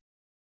whatever,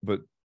 but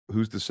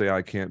who's to say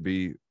I can't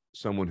be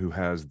someone who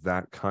has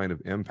that kind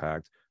of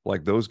impact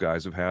like those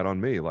guys have had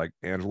on me, like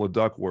Angela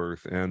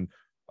Duckworth and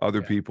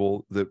other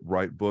people that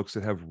write books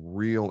that have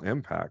real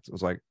impact.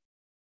 It's like,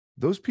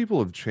 those people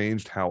have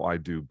changed how I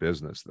do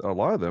business. A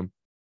lot of them,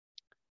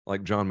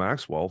 like John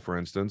Maxwell, for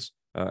instance,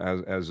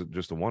 as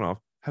just a one-off,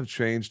 have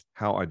changed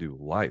how I do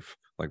life.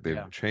 Like,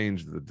 they've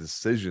changed the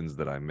decisions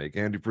that I make.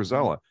 Andy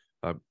Frisella,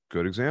 a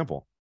good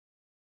example.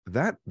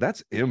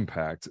 That's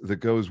impact that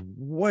goes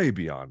way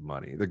beyond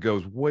money, that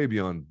goes way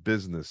beyond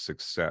business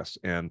success.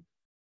 And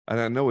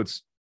I know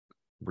it's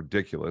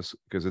ridiculous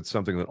because it's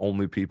something that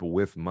only people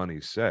with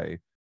money say,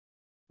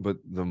 but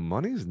the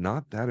money's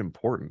not that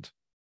important.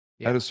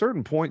 At a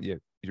certain point,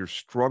 you're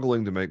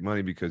struggling to make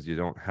money because you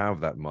don't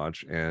have that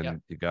much,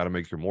 and you got to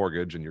make your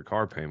mortgage and your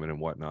car payment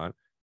and whatnot.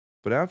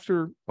 But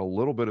after a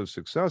little bit of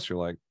success, you're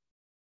like,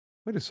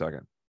 wait a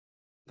second.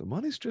 The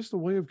money's just a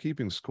way of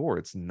keeping score.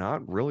 It's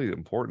not really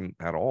important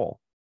at all.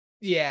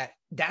 Yeah,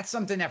 that's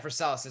something that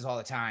Frisella says all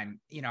the time,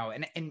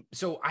 and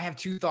so I have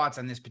 2 thoughts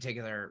on this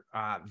particular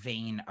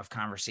vein of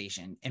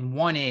conversation. And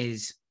one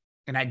is,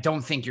 and I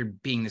don't think you're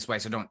being this way,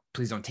 so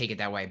please don't take it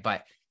that way,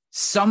 but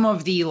some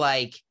of the,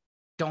 like,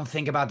 don't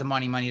think about the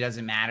money, money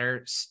doesn't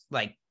matter,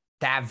 like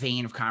that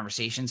vein of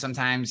conversation,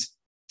 sometimes,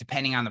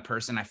 depending on the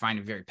person, I find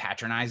it very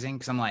patronizing,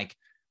 because I'm like,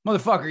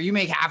 motherfucker, you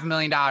make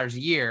 $500,000 a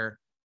year.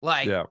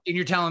 Like, and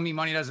you're telling me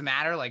money doesn't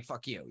matter? Like,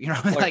 fuck you,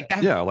 like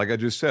that. Yeah. Like I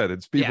just said,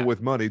 it's people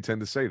with money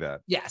tend to say that.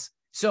 Yes.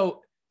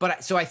 So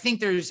I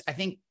think and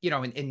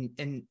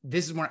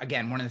this is one of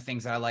the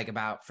things that I like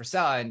about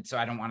Frisella. And so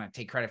I don't want to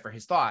take credit for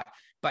his thought,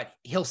 but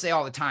he'll say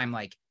all the time,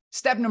 like,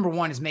 step number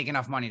 1 is make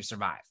enough money to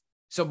survive.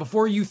 So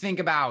before you think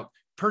about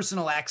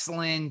personal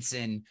excellence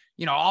and,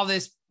 all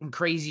this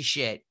crazy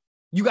shit,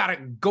 you got to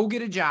go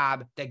get a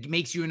job that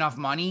makes you enough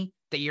money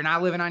that you're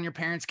not living on your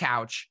parents'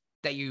 couch,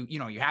 that you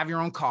have your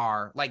own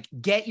car, like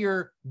get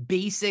your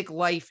basic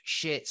life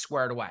shit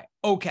squared away.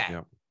 Okay.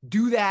 Yep.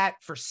 Do that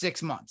for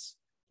 6 months,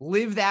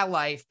 live that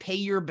life, pay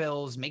your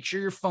bills, make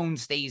sure your phone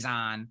stays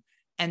on.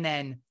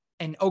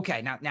 And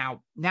okay,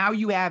 now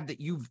you have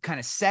that, you've kind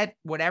of set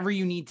whatever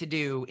you need to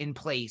do in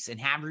place and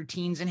have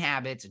routines and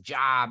habits, a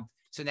job,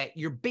 so that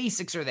your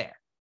basics are there.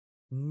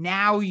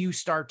 Now you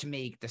start to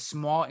make the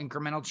small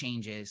incremental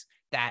changes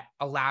that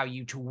allow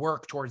you to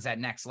work towards that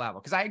next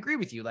level. Cause I agree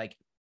with you. Like,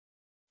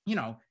 you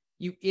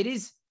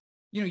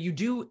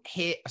do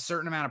hit a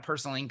certain amount of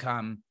personal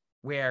income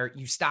where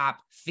you stop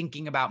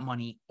thinking about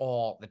money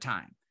all the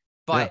time.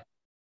 But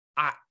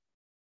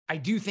I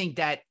do think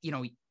that,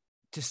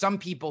 to some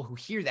people who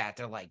hear that,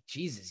 they're like,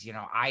 Jesus,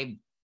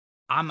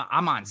 I'm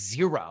on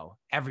zero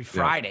every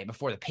Friday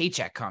before the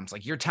paycheck comes.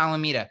 Like, you're telling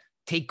me to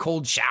take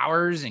cold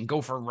showers and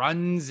go for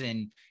runs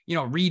and,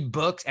 read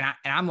books. And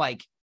I'm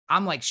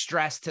like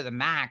stressed to the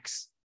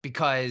max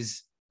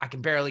because I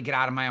can barely get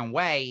out of my own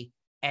way.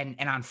 And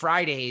on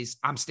Fridays,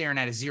 I'm staring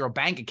at a zero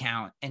bank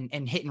account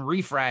and hitting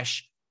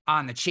refresh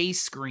on the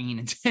Chase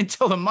screen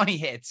until the money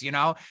hits,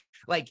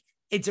 like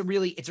it's a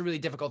really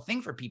difficult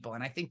thing for people.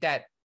 And I think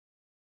that,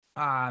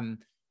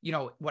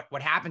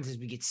 what happens is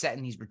we get set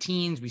in these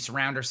routines, we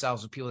surround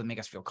ourselves with people that make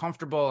us feel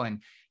comfortable.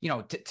 And,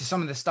 to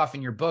some of the stuff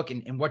in your book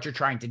and what you're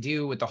trying to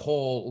do with the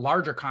whole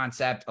larger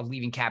concept of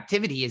leaving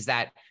captivity is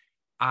that,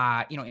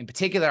 in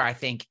particular, I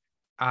think,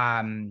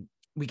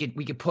 we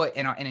could put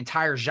in an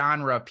entire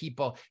genre of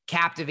people,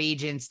 captive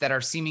agents that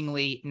are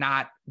seemingly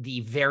not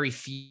the very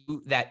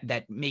few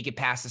that make it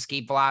past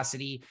escape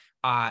velocity,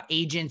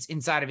 agents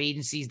inside of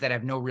agencies that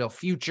have no real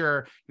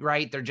future,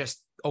 right? They're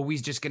just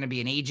always just going to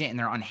be an agent and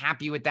they're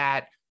unhappy with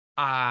that.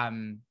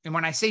 And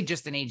when I say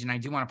just an agent, I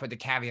do want to put the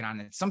caveat on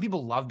it. Some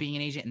people love being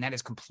an agent and that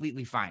is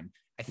completely fine.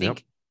 I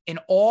think in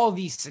all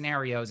these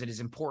scenarios, it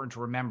is important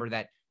to remember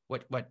that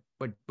what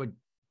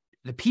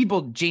the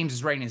people James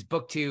is writing his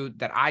book to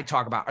that I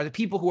talk about are the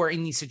people who are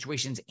in these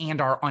situations and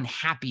are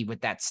unhappy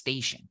with that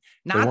station,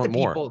 not the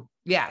people. More.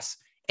 Yes.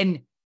 And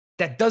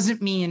that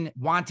doesn't mean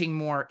wanting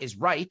more is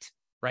right.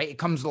 It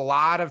comes with a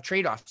lot of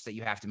trade-offs that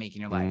you have to make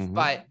in your life.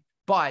 Mm-hmm.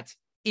 But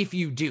if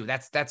you do,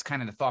 that's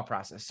kind of the thought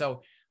process.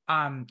 So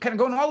kind of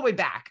going all the way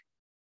back.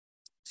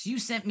 So you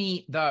sent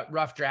me the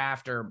rough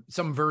draft or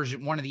some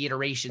version, one of the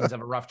iterations of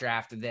a rough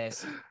draft of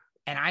this.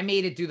 And I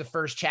made it through the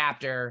first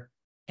chapter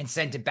and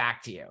sent it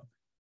back to you.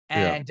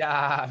 And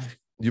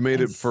you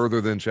made it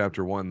further than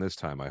chapter 1 this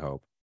time, I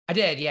hope. I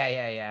did.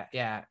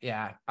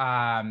 Yeah.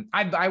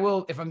 I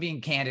will, if I'm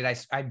being candid,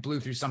 I blew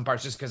through some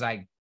parts just because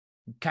I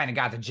kind of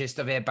got the gist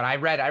of it, but I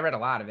read a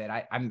lot of it.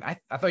 I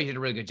thought you did a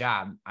really good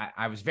job.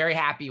 I was very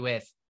happy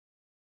with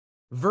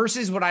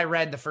versus what I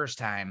read the first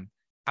time.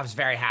 I was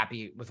very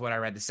happy with what I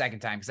read the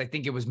second time because I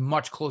think it was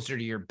much closer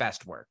to your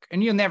best work.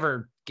 And you'll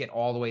never get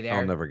all the way there.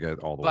 I'll never get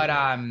all the way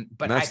there.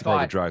 But that's the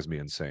part that drives me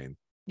insane.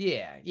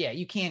 Yeah.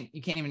 You can't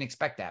even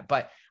expect that.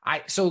 But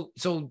so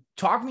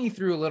talk me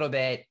through a little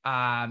bit.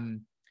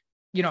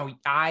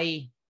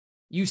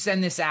 You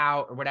send this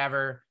out or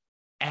whatever,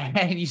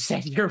 and you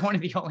said you're one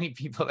of the only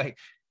people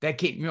that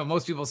came,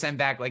 most people send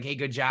back like, hey,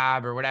 good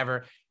job or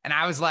whatever. And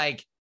I was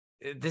like,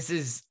 this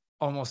is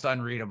almost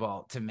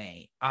unreadable to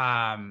me.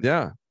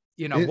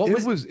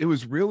 It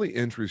was really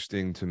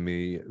interesting to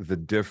me, the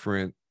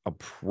different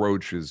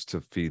approaches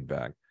to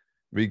feedback,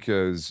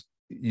 because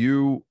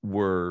you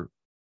were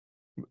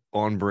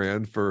on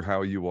brand for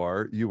how you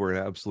are. You were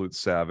an absolute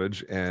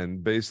savage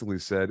and basically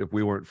said, if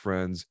we weren't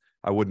friends,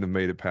 I wouldn't have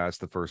made it past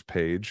the first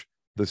page.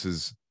 This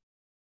is,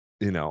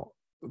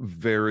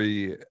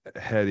 very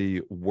heady,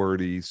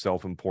 wordy,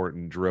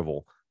 self-important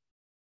drivel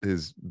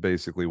is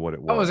basically what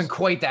it was. I wasn't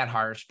quite that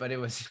harsh, but it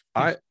was.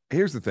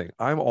 Here's the thing.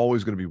 I'm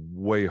always going to be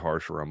way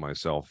harsher on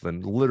myself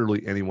than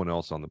literally anyone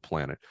else on the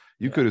planet.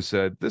 You could have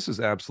said, this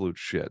is absolute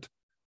shit.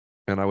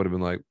 And I would have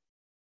been like,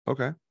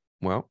 okay,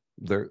 well,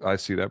 I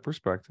see that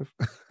perspective.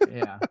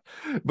 Yeah.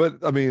 But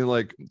I mean,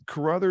 like,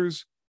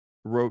 Carruthers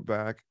wrote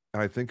back,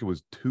 I think it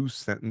was 2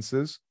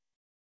 sentences.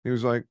 He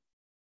was like,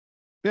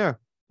 yeah,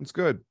 it's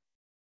good.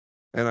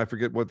 And I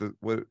forget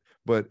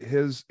but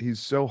he's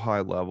so high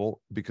level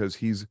because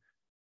he's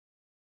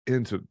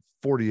into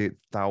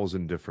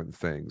 48,000 different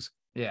things.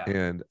 Yeah.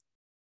 And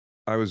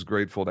I was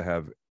grateful to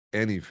have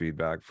any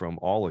feedback from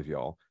all of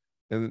y'all.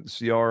 And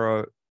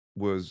Ciara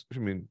was,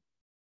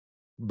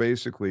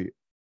 basically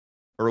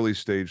early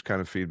stage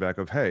kind of feedback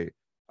of, hey,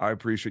 I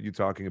appreciate you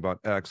talking about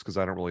X because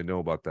I don't really know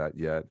about that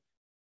yet.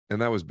 And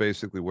that was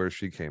basically where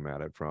she came at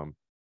it from.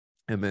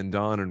 And then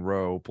Don and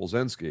Ro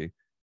Polzinski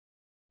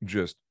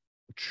just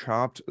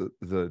chopped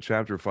the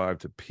chapter 5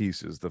 to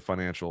pieces, the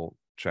financial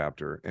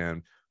chapter.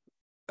 And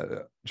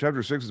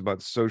chapter 6 is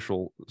about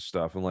social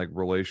stuff and like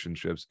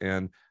relationships.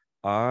 And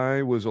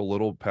I was a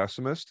little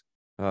pessimist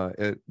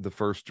at the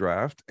first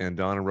draft. And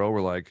Don and Ro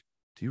were like,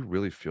 do you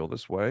really feel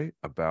this way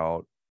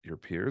about your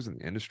peers in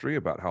the industry,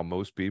 about how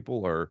most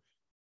people are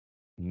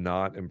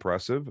not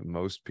impressive.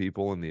 Most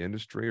people in the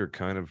industry are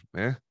kind of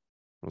I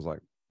was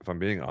like, if I'm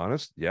being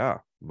honest, yeah,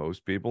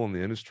 most people in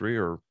the industry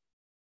are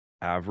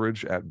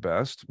average at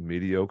best,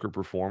 mediocre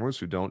performers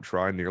who don't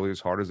try nearly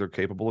as hard as they're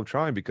capable of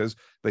trying because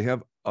they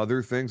have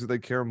other things that they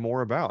care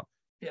more about.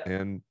 Yeah.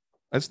 And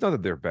it's not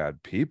that they're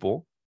bad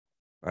people.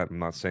 I'm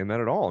not saying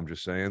that at all. I'm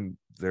just saying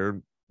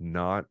they're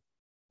not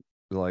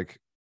like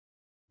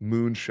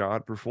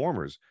moonshot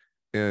performers.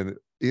 And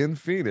in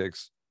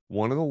Phoenix,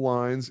 one of the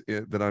lines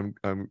that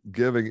I'm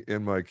giving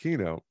in my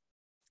keynote,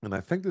 and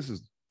I think this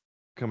is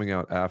coming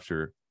out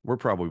after, we're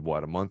probably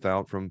a month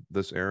out from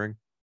this airing?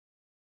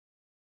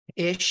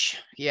 Ish.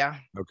 Yeah.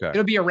 Okay.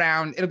 It'll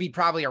be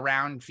probably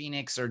around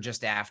Phoenix or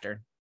just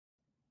after.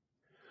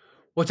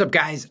 What's up,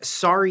 guys?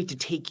 Sorry to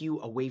take you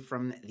away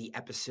from the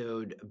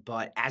episode,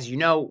 but as you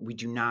know, we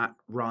do not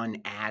run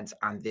ads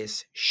on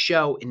this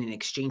show. And in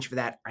exchange for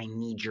that, I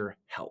need your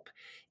help.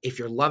 If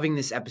you're loving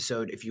this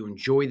episode, if you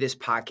enjoy this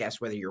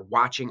podcast, whether you're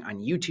watching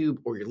on YouTube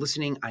or you're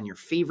listening on your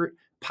favorite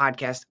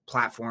podcast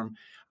platform,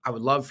 I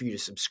would love for you to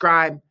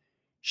subscribe,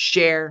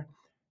 share,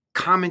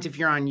 comment if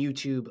you're on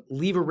YouTube,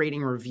 leave a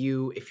rating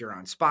review if you're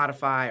on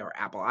Spotify or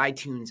Apple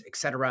iTunes,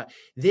 etc.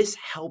 This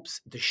helps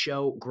the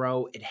show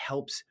grow. It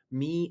helps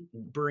me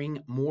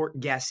bring more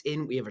guests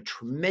in. We have a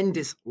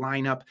tremendous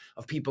lineup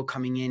of people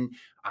coming in,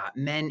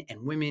 men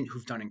and women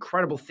who've done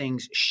incredible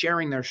things,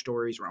 sharing their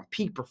stories around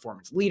peak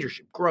performance,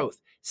 leadership, growth,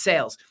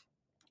 sales,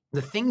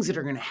 the things that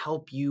are going to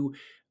help you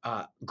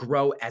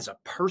grow as a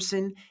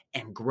person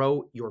and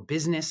grow your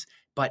business.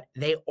 But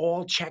they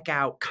all check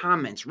out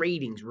comments,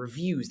 ratings,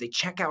 reviews. They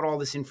check out all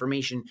this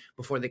information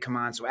before they come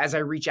on. So as I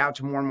reach out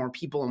to more and more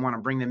people and want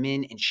to bring them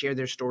in and share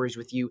their stories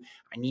with you,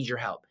 I need your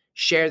help.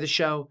 Share the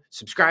show,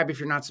 subscribe if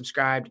you're not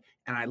subscribed,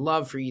 and I'd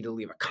love for you to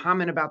leave a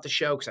comment about the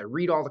show because I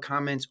read all the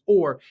comments,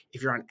 or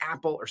if you're on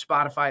Apple or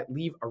Spotify,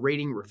 leave a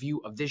rating review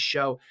of this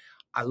show.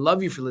 I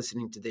love you for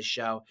listening to this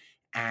show,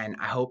 and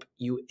I hope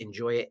you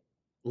enjoy it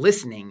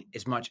listening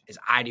as much as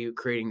I do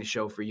creating the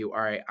show for you.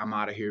 All right, I'm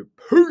out of here.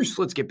 Peace.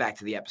 Let's get back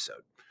to the episode.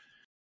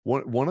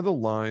 One of the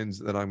lines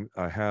that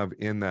I have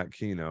in that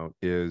keynote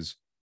is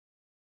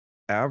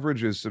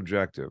average is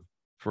subjective.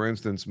 For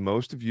instance,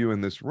 most of you in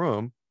this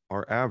room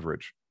are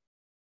average.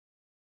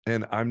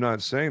 And I'm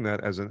not saying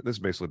that this is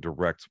basically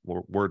direct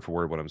word for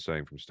word what I'm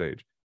saying from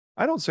stage.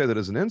 I don't say that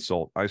as an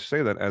insult. I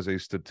say that as a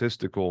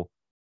statistical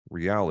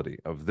reality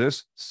of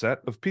this set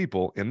of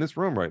people in this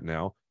room right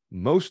now.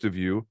 Most of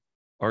you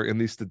are in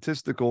the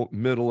statistical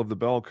middle of the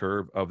bell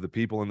curve of the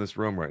people in this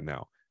room right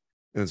now.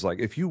 And it's like,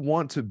 if you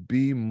want to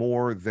be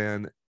more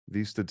than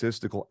the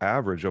statistical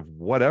average of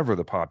whatever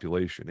the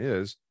population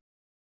is,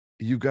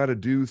 you've got to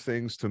do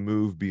things to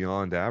move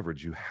beyond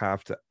average. You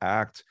have to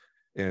act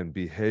and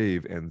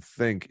behave and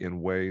think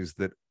in ways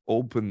that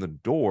open the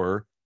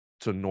door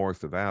to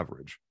north of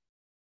average.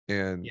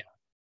 And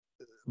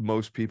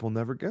most people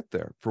never get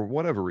there for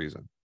whatever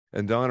reason.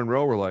 And Don and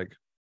Ro were like,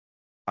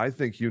 I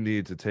think you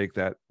need to take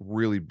that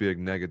really big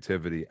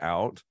negativity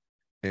out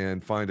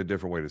and find a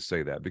different way to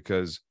say that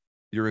because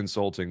you're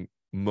insulting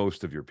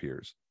most of your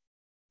peers.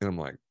 And I'm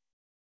like,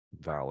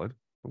 valid.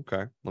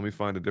 Okay, let me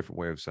find a different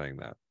way of saying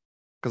that.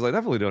 Because I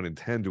definitely don't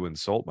intend to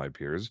insult my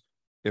peers.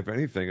 If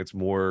anything, it's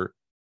more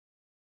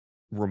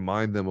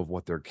remind them of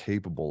what they're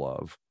capable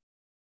of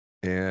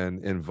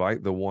and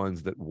invite the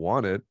ones that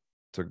want it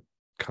to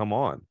come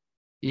on.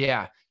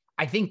 Yeah.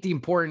 I think the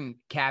important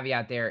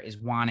caveat there is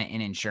want it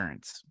in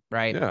insurance,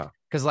 right? Yeah.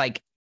 Because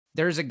like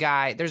there's a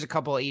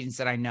couple of agents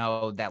that I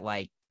know that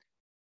like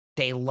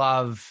they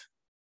love,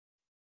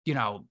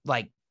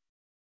 like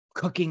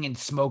cooking and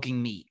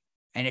smoking meat.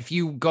 And if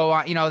you go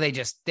on,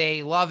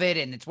 they love it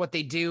and it's what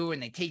they do.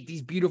 And they take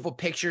these beautiful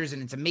pictures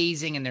and it's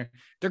amazing. And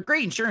they're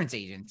great insurance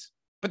agents,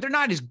 but they're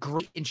not as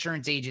great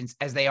insurance agents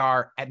as they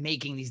are at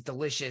making these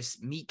delicious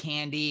meat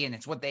candy. And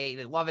it's what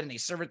they love it. And they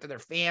serve it to their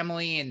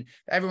family and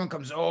everyone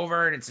comes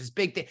over and it's this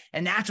big thing.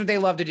 And that's what they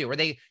love to do, or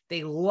they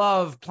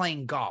love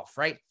playing golf,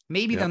 right?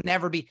 Maybe they'll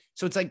never be.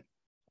 So it's like,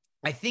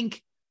 I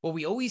think what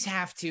we always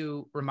have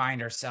to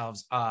remind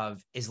ourselves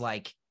of is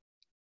like,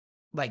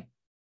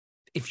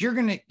 if you're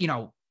going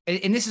to,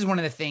 and this is one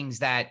of the things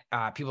that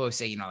people always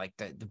say, like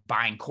the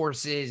buying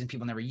courses and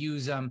people never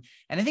use them.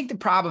 And I think the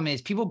problem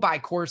is people buy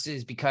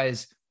courses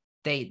because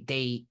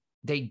they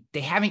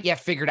haven't yet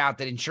figured out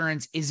that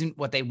insurance isn't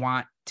what they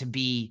want to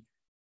be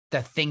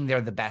the thing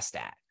they're the best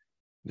at.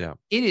 Yeah,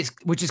 it is,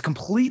 which is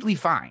completely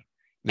fine.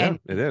 Yeah, and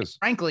it is.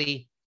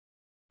 Frankly,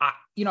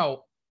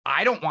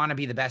 I don't want to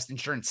be the best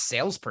insurance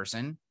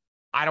salesperson.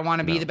 I don't want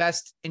to be the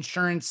best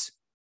insurance.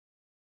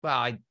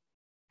 Well,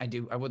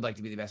 I would like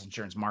to be the best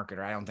insurance marketer.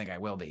 I don't think I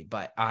will be,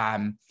 but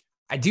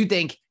I do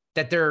think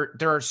that there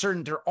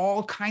are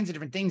all kinds of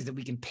different things that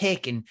we can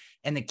pick. And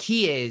the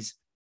key is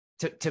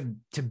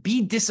to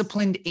be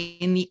disciplined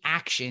in the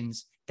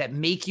actions that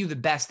make you the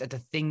best at the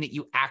thing that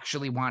you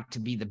actually want to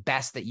be the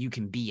best that you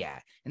can be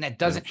at. And that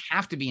doesn't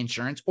have to be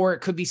insurance, or it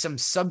could be some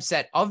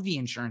subset of the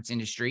insurance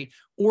industry,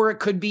 or it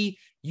could be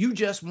you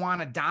just want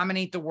to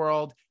dominate the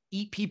world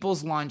eat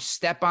people's lunch,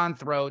 step on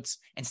throats,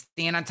 and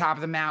stand on top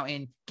of the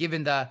mountain,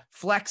 giving the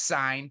flex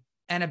sign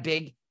and a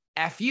big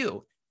F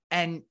you.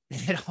 And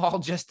it all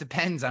just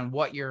depends on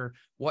what your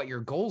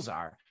goals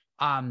are.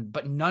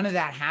 But none of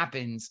that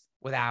happens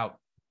without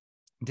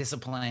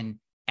discipline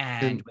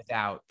and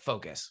without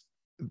focus.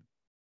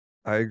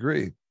 I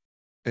agree.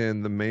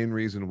 And the main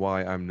reason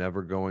why I'm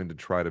never going to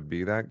try to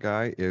be that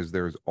guy is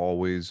there's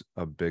always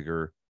a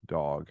bigger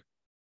dog.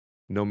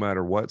 No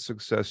matter what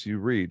success you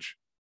reach,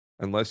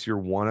 unless you're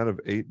 1 out of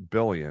 8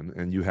 billion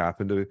and you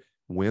happen to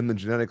win the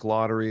genetic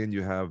lottery and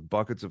you have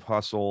buckets of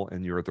hustle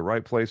and you're at the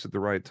right place at the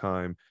right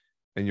time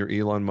and you're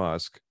Elon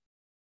Musk,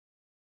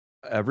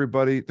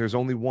 there's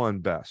only one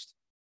best.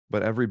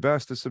 But every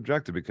best is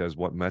subjective because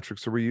what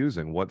metrics are we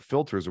using? What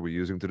filters are we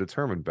using to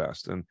determine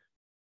best? And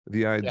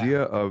the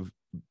idea of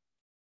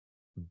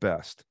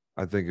best,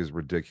 I think, is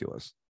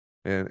ridiculous.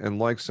 And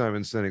like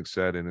Simon Sinek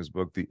said in his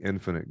book, The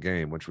Infinite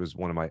Game, which was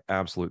one of my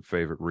absolute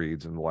favorite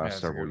reads in the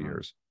last several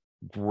years,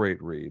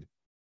 great read.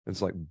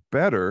 It's like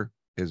better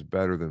is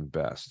better than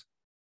best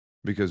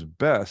because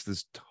best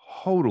is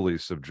totally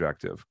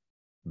subjective.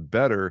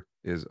 Better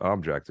is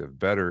objective.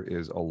 Better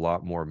is a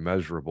lot more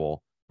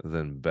measurable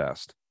than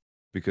best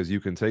because you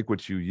can take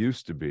what you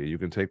used to be, you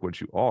can take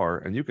what you are,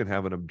 and you can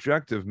have an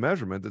objective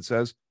measurement that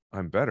says,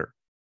 I'm better.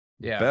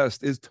 Yeah.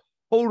 Best is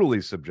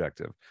totally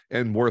subjective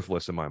and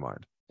worthless in my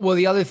mind. Well,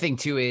 the other thing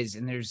too is,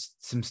 and there's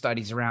some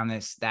studies around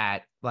this,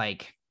 that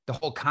like the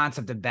whole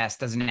concept of best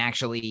doesn't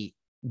actually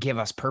give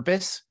us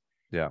purpose.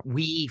 Yeah.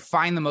 We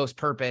find the most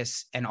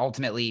purpose, and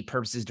ultimately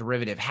purpose is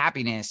derivative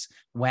happiness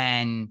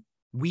when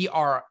we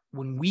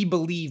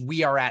believe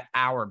we are at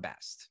our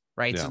best,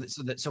 right? Yeah.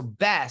 So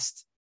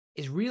best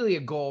is really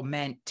a goal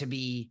meant to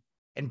be,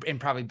 and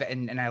probably,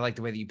 and I like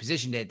the way that you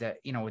positioned it, that,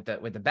 you know, with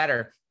the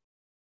better,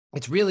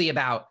 it's really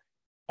about,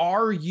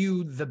 are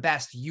you the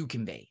best you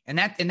can be? And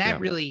that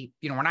really,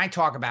 you know, when I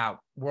talk about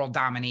world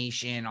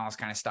domination, all this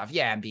kind of stuff,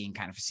 yeah, I'm being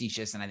kind of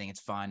facetious and I think it's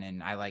fun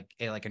and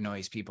it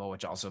annoys people,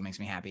 which also makes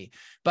me happy.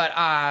 But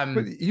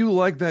you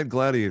like that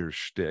gladiator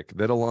shtick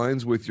that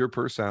aligns with your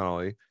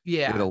personality.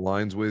 Yeah. It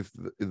aligns with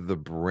the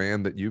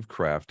brand that you've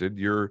crafted.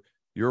 You're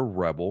a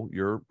rebel,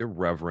 you're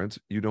irreverent,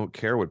 you don't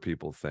care what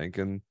people think.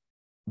 And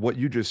what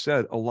you just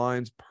said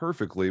aligns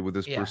perfectly with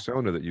this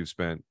persona that you've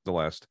spent the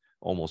last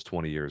almost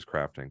 20 years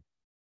crafting.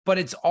 But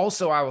it's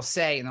also, I will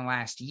say, in the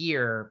last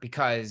year,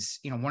 because,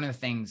 you know, one of the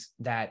things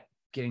that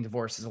getting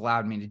divorced has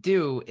allowed me to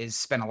do is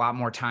spend a lot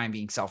more time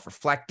being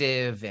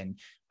self-reflective and,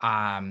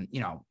 you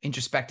know,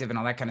 introspective and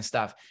all that kind of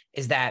stuff,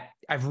 is that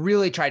I've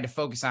really tried to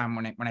focus on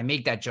when I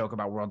make that joke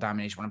about world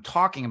domination, what I'm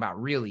talking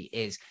about really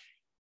is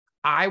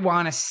I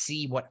want to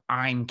see what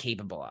I'm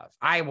capable of.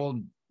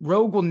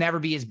 Rogue will never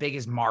be as big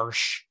as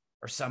Marsh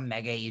or some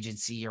mega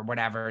agency or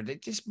whatever. And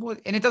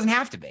it doesn't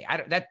have to be.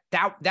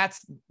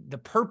 That's the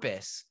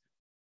purpose.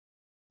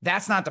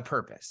 That's not the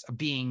purpose of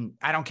being.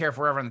 I don't care if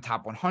we're ever in the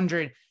top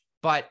 100,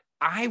 but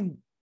I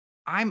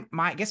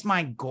guess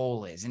my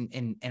goal is,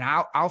 and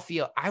I'll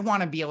feel, I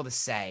want to be able to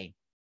say,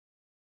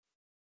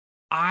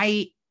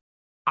 I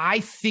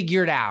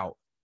figured out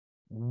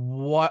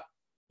what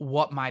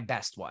my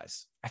best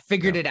was. I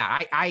figured it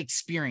out. I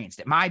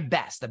experienced it. My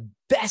best, the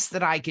best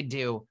that I could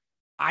do.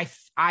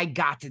 I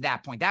got to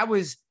that point. That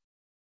was,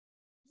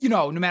 you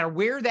know, no matter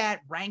where that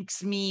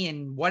ranks me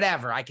and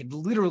whatever, I could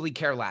literally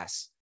care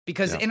less.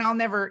 Because, and I'll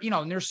never, you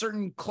know, and there's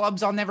certain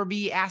clubs I'll never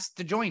be asked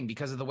to join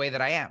because of the way that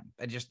I am.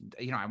 I just,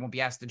 you know, I won't be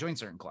asked to join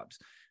certain clubs.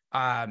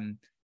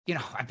 You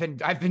know,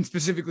 I've been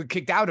specifically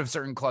kicked out of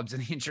certain clubs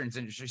in the insurance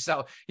industry.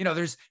 So, you know,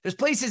 there's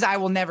places I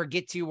will never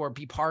get to or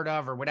be part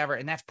of or whatever,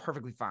 and that's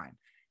perfectly fine.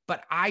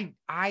 But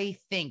I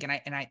think, and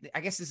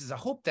I guess this is a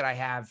hope that I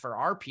have for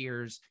our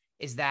peers,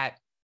 is that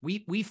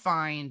we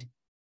find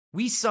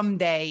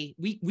someday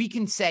we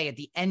can say at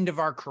the end of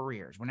our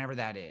careers, whenever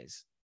that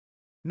is,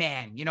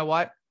 man, you know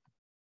what?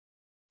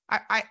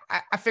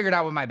 I figured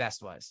out what my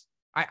best was.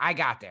 I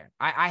got there.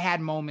 I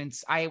had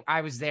moments.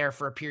 I was there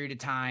for a period of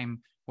time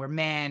where,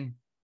 man,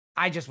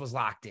 I just was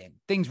locked in.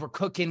 Things were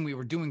cooking. We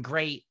were doing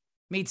great,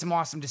 made some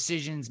awesome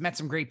decisions, met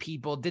some great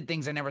people, did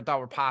things I never thought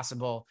were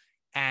possible.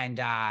 And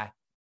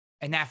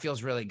that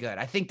feels really good.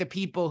 I think the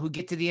people who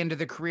get to the end of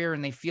their career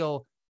and they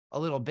feel a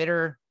little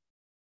bitter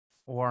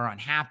or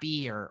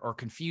unhappy or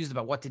confused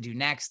about what to do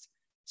next,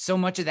 so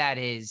much of that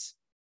is,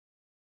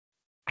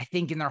 I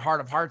think in their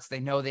heart of hearts, they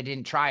know they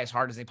didn't try as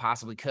hard as they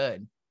possibly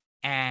could.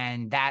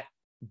 And that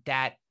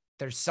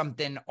there's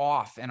something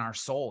off in our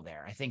soul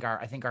there. I think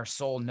our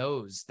soul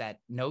knows that.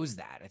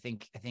 I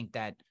think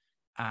that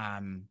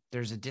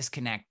there's a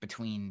disconnect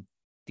between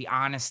the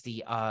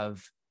honesty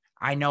of,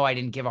 I know I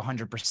didn't give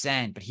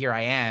 100%, but here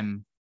I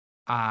am.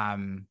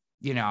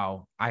 You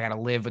know, I got to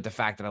live with the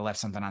fact that I left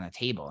something on the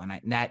table.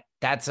 And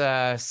that's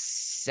a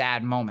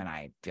sad moment,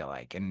 I feel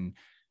like, and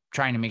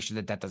trying to make sure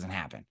that doesn't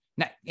happen.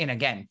 And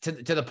again, to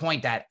the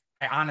point that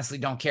I honestly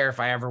don't care if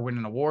I ever win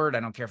an award. I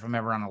don't care if I'm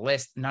ever on a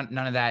list. None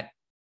of that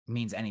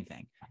means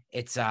anything.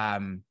 It's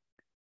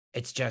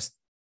just,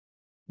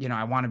 you know,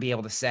 I want to be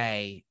able to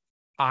say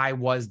I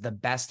was the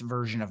best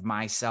version of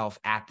myself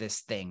at this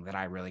thing that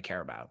I really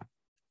care about.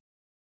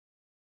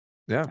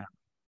 Yeah,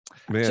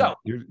 man, so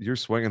you're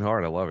swinging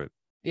hard. I love it.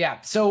 Yeah.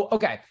 So,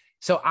 okay.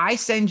 So I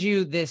send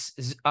you this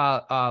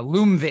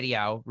Loom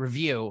video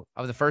review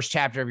of the first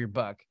chapter of your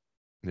book.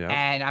 Yeah.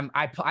 And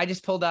I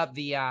just pulled up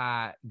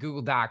the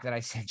Google Doc that I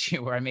sent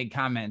you where I made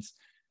comments.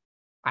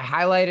 I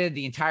highlighted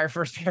the entire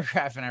first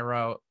paragraph and I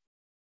wrote,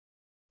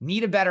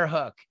 need a better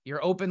hook.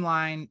 Your open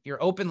line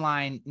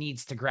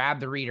needs to grab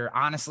the reader.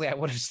 Honestly, I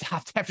would have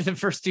stopped after the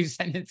first two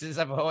sentences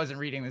if I was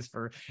reading this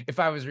for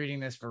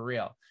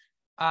real.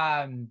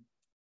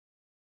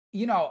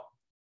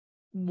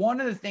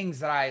 One of the things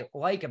that I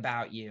like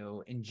about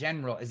you in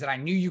general is that I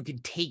knew you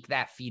could take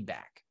that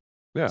feedback.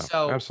 Yeah,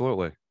 so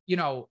absolutely.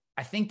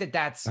 I think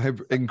that's I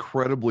have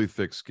incredibly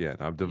thick skin.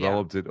 I've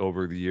developed it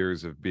over the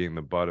years of being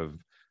the butt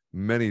of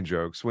many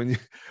jokes. When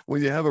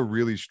you have a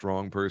really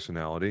strong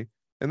personality,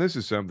 and this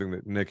is something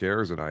that Nick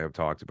Ayers and I have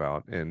talked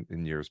about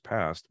in years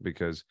past,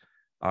 because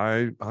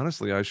I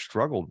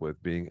struggled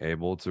with being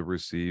able to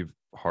receive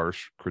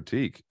harsh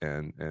critique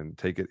and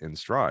take it in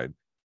stride.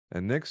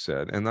 And Nick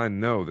said, and I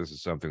know this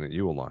is something that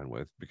you align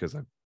with because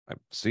I've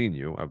seen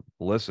you, I've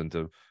listened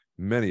to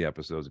many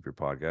episodes of your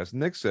podcast.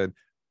 Nick said,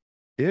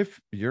 if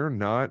you're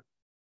not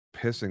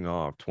pissing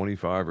off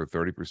 25 or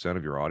 30%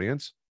 of your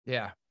audience,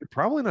 you're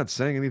probably not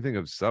saying anything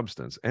of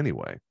substance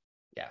anyway.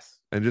 Yes.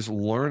 And just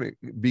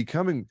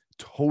becoming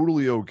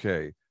totally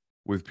okay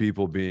with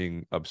people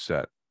being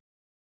upset.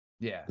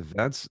 Yeah.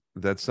 That's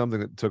something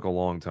that took a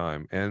long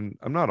time. And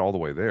I'm not all the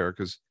way there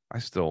because I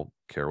still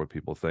care what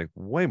people think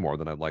way more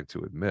than I'd like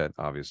to admit,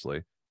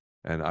 obviously.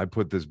 And I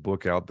put this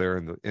book out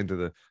there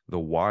into the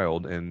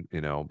wild. And,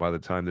 by the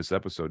time this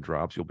episode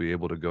drops, you'll be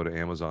able to go to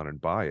Amazon and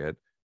buy it.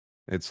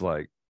 It's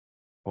like,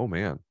 oh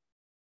man,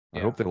 I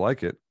hope they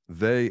like it.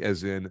 They,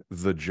 as in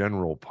the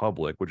general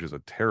public, which is a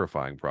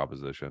terrifying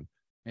proposition.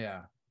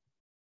 Yeah.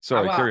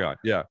 Sorry, carry on.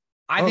 Yeah.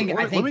 I think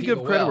let me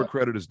give credit where will.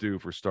 credit is due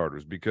for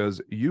starters, because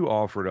you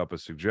offered up a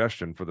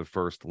suggestion for the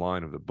first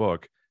line of the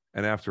book.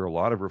 And after a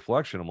lot of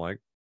reflection, I'm like,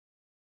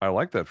 I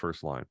like that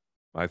first line.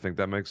 I think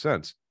that makes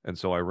sense. And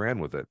so I ran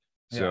with it.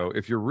 So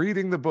if you're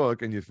reading the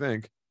book and you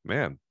think,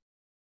 man,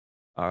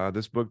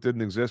 this book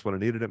didn't exist when I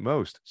needed it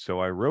most, so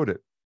I wrote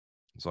it.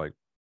 It's like,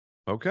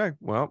 okay,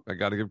 well, I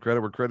got to give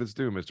credit where credit's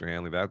due, Mr.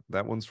 Hanley.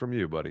 That one's from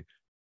you, buddy.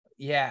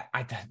 Yeah.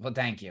 Well,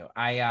 thank you.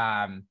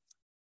 All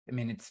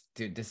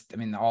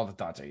the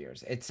thoughts are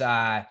yours. It's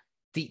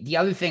the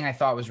other thing I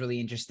thought was really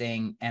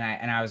interesting,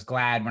 and I was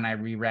glad when I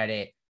reread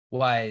it,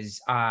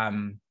 was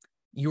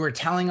you were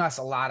telling us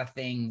a lot of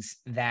things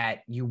that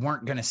you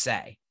weren't going to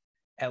say.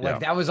 And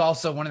that was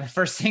also one of the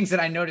first things that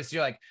I noticed.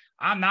 You're like,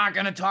 I'm not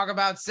going to talk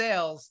about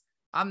sales.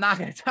 I'm not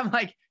going to. I'm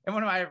like, and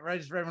I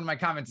just read one of my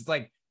comments. It's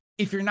like,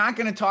 if you're not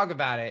going to talk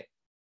about it,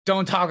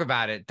 don't talk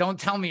about it. Don't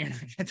tell me you're not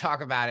going to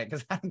talk about it,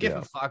 because I don't give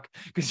a fuck,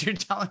 because you're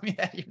telling me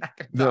that you're not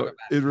going to talk about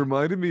it. It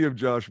reminded me of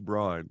Josh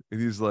Bryan, and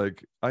he's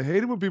like, I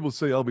hate it when people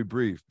say I'll be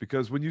brief,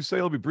 because when you say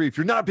I'll be brief,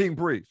 you're not being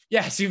brief.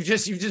 Yes, you've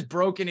just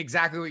broken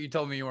exactly what you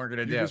told me you weren't going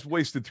to do. You just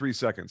wasted 3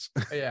 seconds.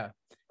 Yeah.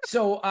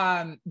 So,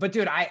 but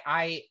dude,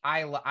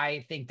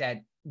 I think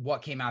that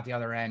what came out the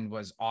other end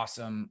was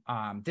awesome.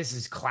 This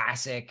is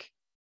classic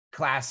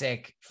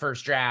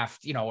first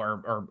draft,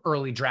 or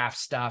early draft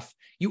stuff.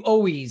 You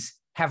always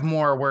have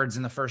more words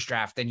in the first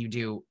draft than you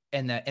do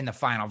in the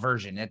final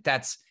version.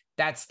 That's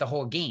the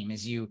whole game,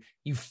 is you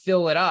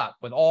fill it up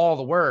with all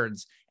the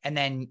words, and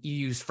then you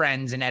use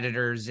friends and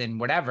editors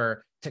and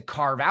whatever to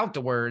carve out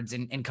the words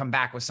and come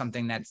back with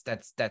something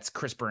that's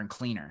crisper and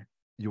cleaner.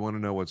 You want to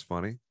know what's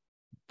funny?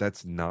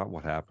 That's not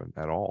what happened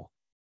at all.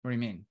 What do you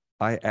mean?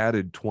 I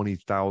added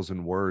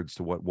 20,000 words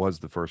to what was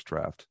the first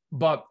draft.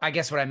 But I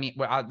guess what I mean,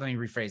 let me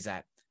rephrase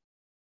that.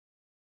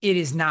 It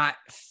is not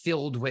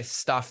filled with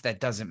stuff that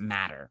doesn't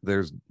matter.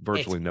 There's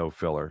virtually no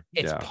filler.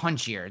 It's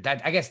punchier.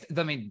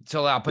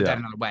 So I'll put that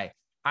another way.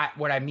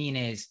 What I mean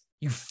is,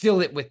 you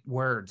fill it with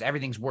words.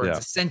 Everything's words. Yeah.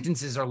 The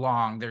sentences are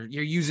long.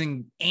 You're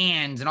using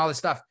ands and all this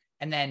stuff.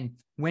 And then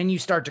when you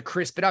start to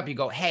crisp it up, you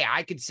go, hey,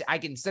 I can,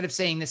 instead of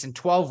saying this in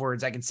 12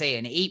 words, I can say it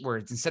in 8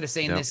 words. Instead of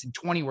saying this in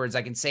 20 words,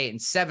 I can say it in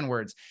 7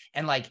 words.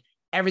 And like,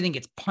 everything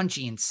gets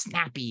punchy and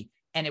snappy.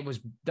 And it was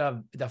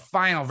the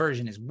final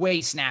version is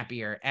way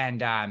snappier.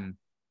 And,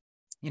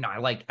 I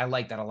like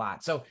that a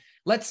lot. So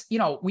let's,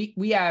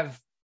 we have,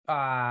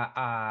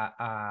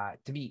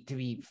 to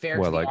be fair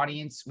to the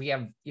audience, we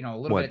have, a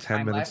little bit of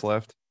 10 minutes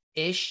left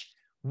ish.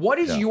 What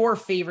is your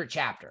favorite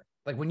chapter?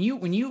 Like when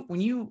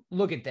you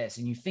look at this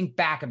and you think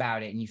back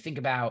about it and you think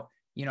about,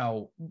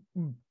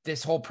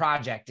 this whole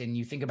project, and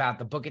you think about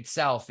the book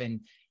itself,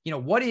 and,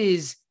 what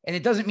is, and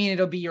it doesn't mean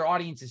it'll be your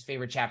audience's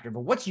favorite chapter,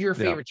 but what's your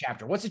favorite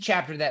chapter? What's a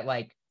chapter that,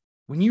 like,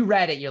 when you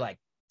read it, you're like,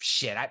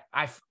 shit,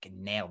 I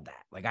fucking nailed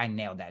that. Like, I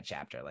nailed that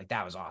chapter. Like,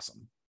 that was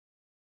awesome.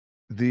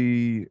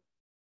 And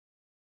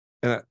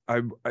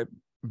I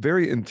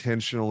very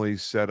intentionally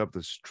set up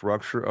the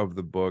structure of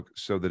the book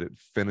so that it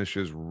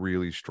finishes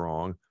really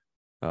strong.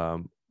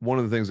 One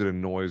of the things that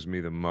annoys me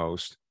the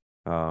most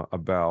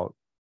about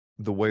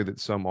the way that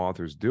some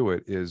authors do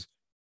it is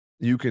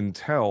you can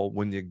tell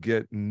when you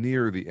get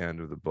near the end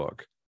of the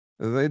book,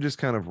 they just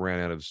kind of ran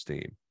out of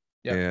steam.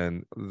 Yep.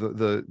 And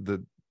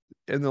the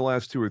in the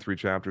last 2 or 3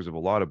 chapters of a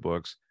lot of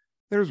books,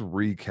 there's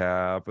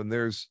recap and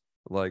there's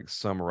like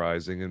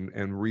summarizing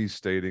and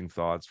restating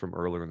thoughts from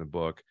earlier in the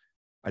book.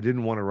 I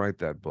didn't want to write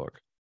that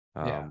book.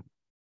 Yeah.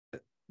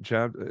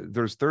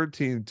 There's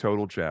 13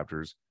 total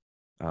chapters.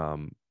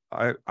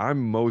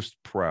 I'm most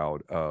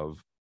proud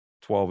of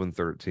 12 and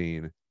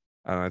 13.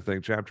 And I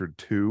think chapter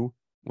 2,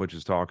 which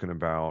is talking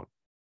about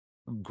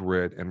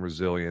grit and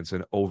resilience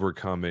and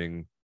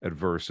overcoming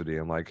adversity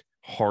and like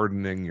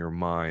hardening your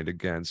mind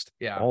against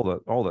all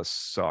the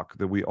suck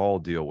that we all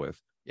deal with.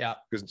 Yeah.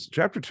 Because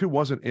chapter 2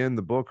 wasn't in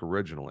the book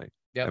originally.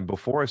 Yep. And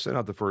before I sent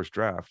out the first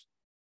draft,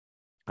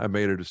 I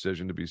made a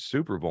decision to be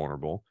super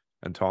vulnerable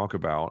and talk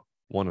about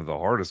one of the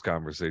hardest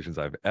conversations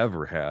I've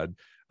ever had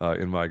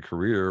in my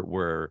career,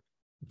 where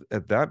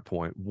at that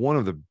point, one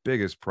of the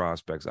biggest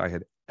prospects I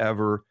had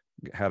ever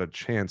had a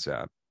chance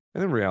at.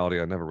 And in reality,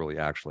 I never really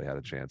actually had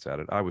a chance at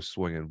it. I was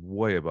swinging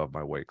way above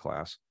my weight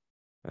class.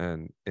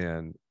 And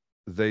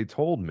they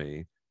told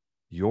me,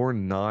 you're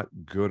not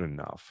good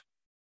enough.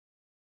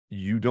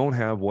 You don't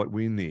have what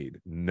we need.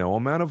 No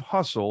amount of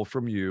hustle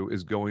from you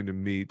is going to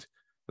meet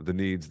the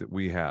needs that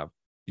we have.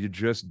 You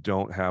just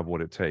don't have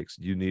what it takes.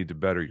 You need to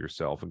better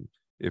yourself, and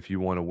if you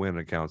want to win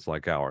accounts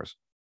like ours.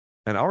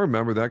 And I'll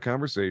remember that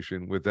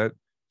conversation with that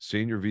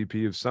senior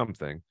VP of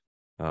something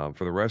for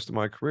the rest of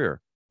my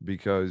career,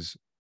 because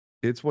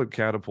it's what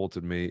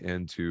catapulted me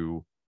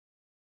into,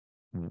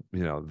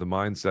 the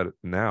mindset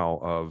now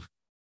of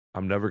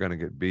I'm never going to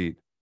get beat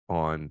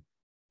on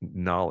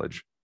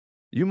knowledge.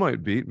 You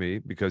might beat me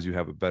because you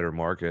have a better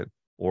market,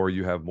 or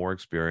you have more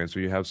experience,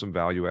 or you have some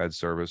value add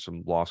service,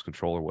 some loss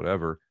control or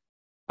whatever.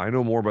 I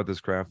know more about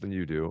this craft than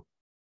you do.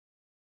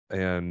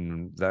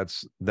 And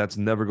that's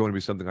never going to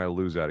be something I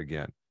lose at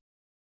again.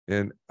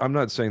 And I'm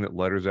not saying that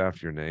letters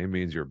after your name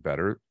means you're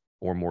better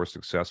or more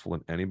successful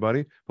than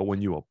anybody, but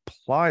when you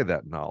apply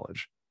that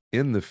knowledge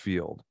in the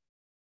field,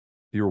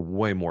 you're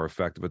way more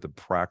effective at the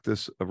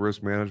practice of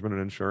risk management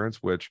and insurance,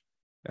 which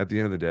at the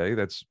end of the day,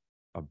 that's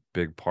a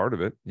big part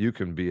of it. You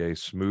can be a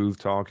smooth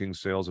talking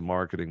sales and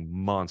marketing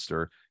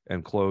monster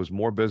and close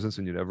more business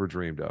than you'd ever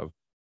dreamed of.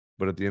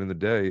 But at the end of the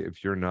day,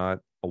 if you're not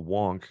a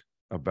wonk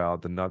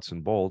about the nuts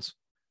and bolts,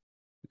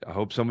 I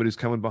hope somebody's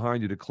coming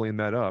behind you to clean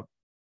that up,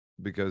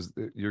 because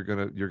you're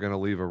gonna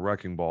leave a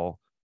wrecking ball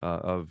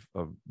of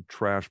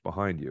trash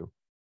behind you.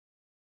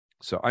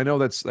 So I know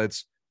that's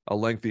a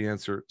lengthy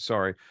answer.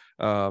 Sorry.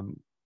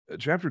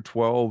 Chapter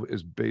 12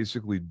 is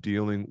basically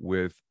dealing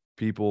with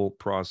people,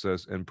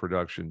 process, and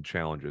production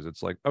challenges.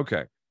 It's like,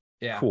 okay,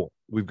 cool.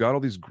 We've got all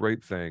these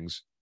great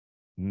things.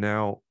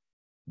 Now,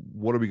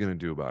 what are we going to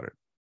do about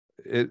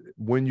it?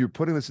 When you're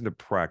putting this into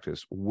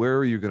practice, where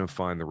are you going to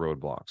find the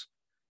roadblocks?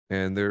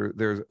 And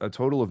there's a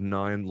total of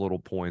 9 little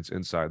points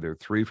inside there: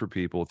 3 for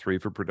people, 3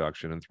 for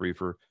production, and 3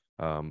 for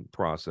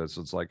process.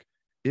 So it's like,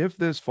 if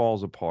this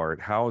falls apart,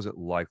 how is it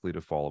likely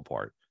to fall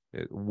apart?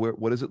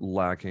 What is it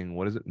lacking?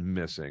 What is it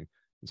missing?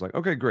 It's like,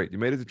 okay, great. You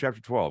made it to chapter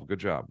 12. Good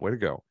job. Way to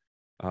go.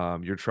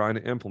 You're trying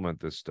to implement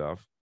this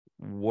stuff.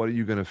 What are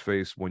you going to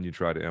face when you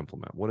try to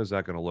implement? What is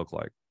that going to look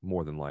like?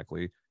 More than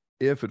likely,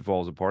 if it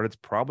falls apart, it's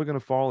probably going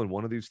to fall in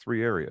one of these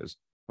 3 areas.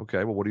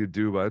 Okay, well, what do you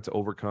do about it to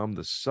overcome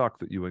the suck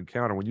that you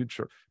encounter when you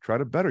try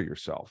to better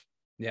yourself?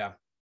 Yeah.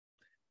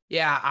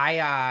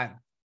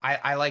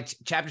 I liked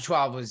chapter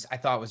 12 I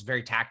thought was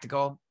very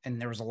tactical,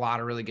 and there was a lot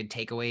of really good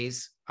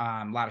takeaways,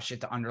 a lot of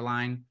shit to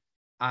underline.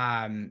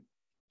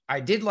 I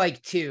did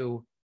like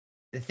 2.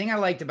 The thing I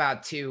liked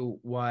about 2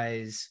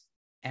 was,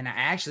 and I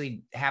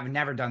actually have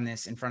never done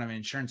this in front of an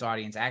insurance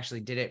audience. I actually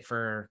did it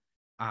for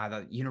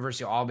the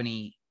University of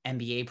Albany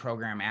MBA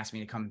program, asked me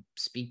to come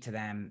speak to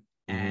them.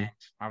 And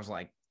I was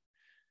like,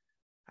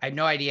 I had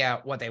no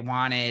idea what they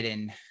wanted.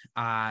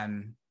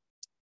 And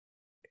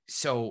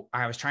so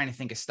I was trying to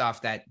think of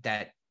stuff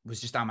that was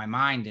just on my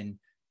mind. And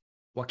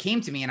what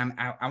came to me, and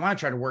I want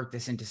to try to work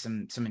this into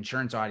some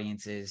insurance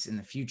audiences in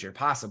the future,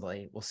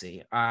 possibly, we'll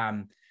see,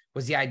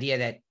 was the idea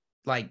that,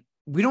 like,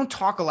 we don't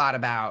talk a lot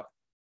about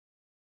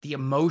the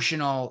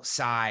emotional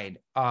side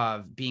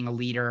of being a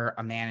leader,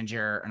 a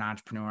manager, an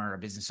entrepreneur, a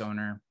business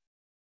owner.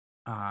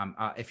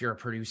 If you're a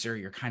producer,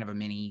 you're kind of a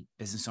mini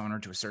business owner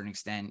to a certain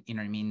extent. You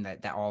know what I mean?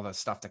 That all the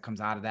stuff that comes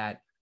out of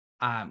that.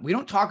 We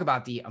don't talk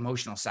about the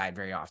emotional side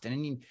very often. I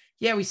mean,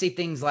 yeah, we say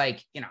things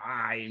like,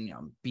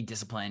 be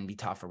disciplined, be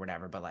tough or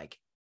whatever, but like,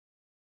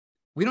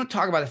 we don't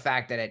talk about the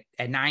fact that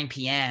at 9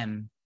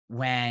 p.m.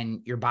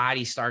 when your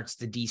body starts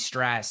to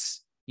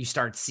de-stress, you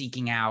start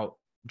seeking out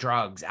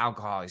drugs,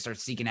 alcohol, you start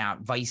seeking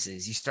out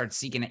vices, you start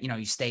seeking,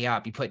 you stay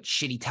up, you put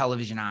shitty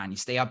television on, you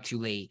stay up too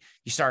late,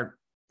 you start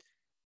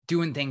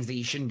doing things that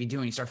you shouldn't be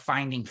doing, you start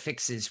finding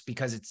fixes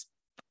because it's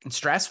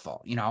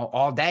stressful,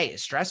 all day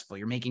is stressful.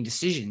 You're making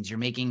decisions,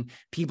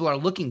 people are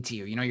looking to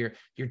you,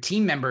 your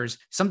team members,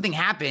 something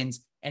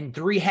happens and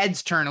 3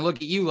 heads turn and look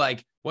at you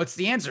like, what's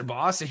the answer,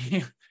 boss? And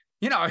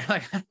you're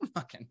like, I don't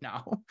fucking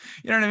know.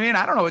 You know what I mean?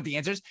 I don't know what the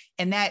answer is.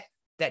 And that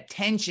that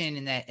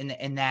tension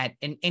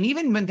and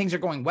even when things are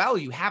going well,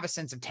 you have a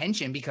sense of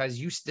tension because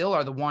you still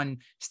are the one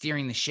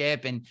steering the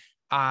ship. And,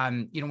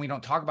 we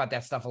don't talk about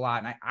that stuff a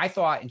lot. And I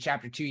thought in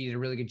chapter 2, you did a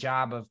really good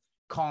job of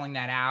calling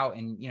that out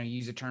and,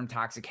 use the term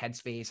toxic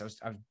headspace. I was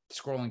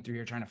scrolling through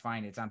here trying to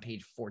find it. It's on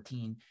page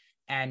 14.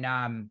 And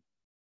I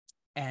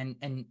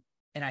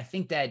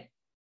think that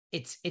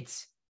this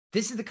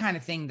is the kind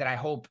of thing that I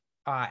hope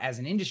as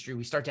an industry,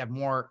 we start to have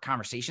more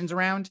conversations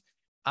around.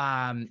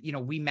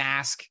 We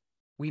mask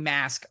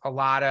a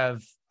lot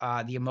of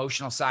the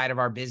emotional side of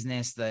our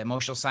business, the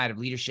emotional side of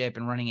leadership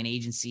and running an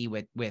agency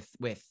with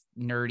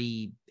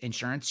nerdy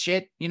insurance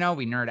shit. We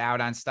nerd out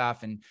on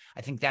stuff. And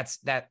I think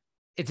that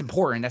it's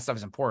important. That stuff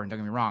is important. Don't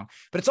get me wrong,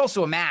 but it's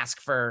also a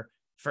mask for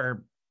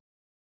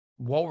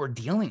what we're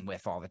dealing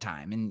with all the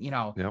time. And,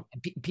 Yep.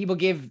 people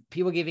give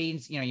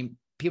agents,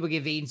 people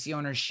give agency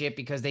owners shit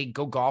because they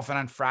go golfing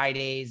on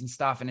Fridays and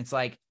stuff. And it's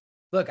like,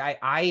 look,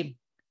 I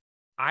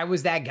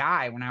was that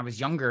guy when I was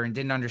younger and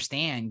didn't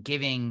understand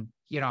giving,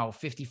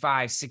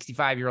 55,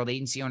 65-year-old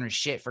agency owners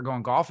shit for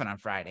going golfing on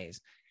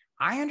Fridays.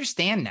 I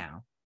understand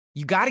now.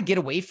 You got to get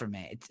away from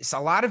it. It's a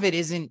lot of it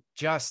isn't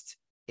just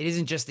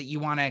that you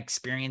want to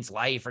experience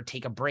life or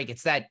take a break.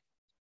 It's that,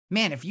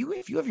 man, if you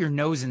have your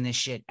nose in this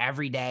shit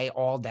every day,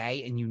 all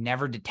day, and you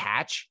never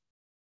detach,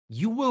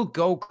 you will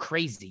go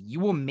crazy. You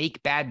will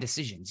make bad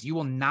decisions. You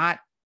will not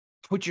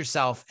put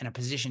yourself in a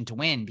position to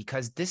win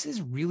because this is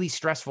really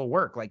stressful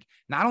work. Like,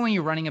 not only are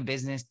you running a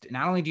business,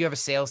 not only do you have a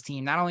sales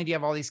team, not only do you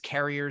have all these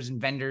carriers and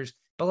vendors,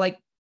 but like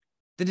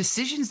the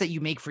decisions that you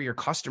make for your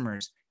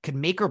customers could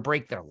make or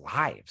break their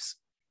lives.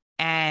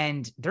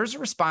 And there's a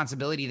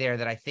responsibility there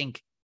that I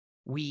think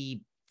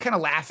we kind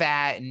of laugh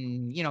at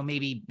and,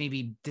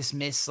 maybe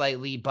dismiss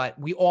slightly, but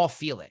we all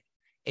feel it.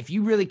 If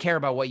you really care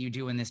about what you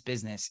do in this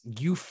business,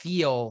 you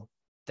feel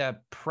the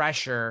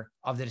pressure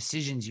of the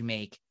decisions you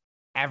make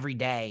every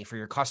day for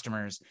your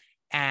customers.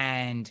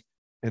 And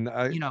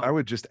I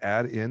would just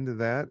add into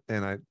that,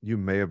 and you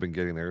may have been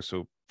getting there,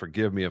 so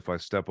forgive me if I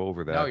step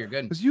over that. No, you're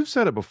good. Because you've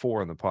said it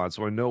before on the pod,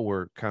 so I know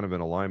we're kind of in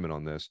alignment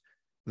on this.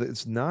 That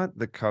it's not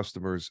the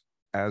customers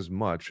as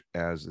much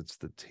as it's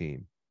the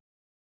team.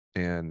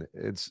 And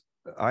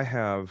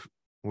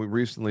we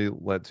recently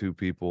let 2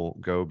 people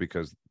go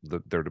because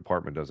their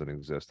department doesn't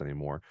exist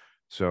anymore.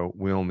 So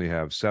we only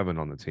have 7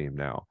 on the team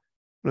now.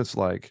 And it's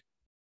like,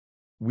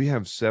 we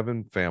have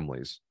 7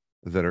 families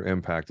that are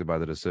impacted by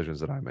the decisions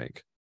that I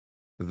make.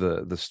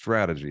 The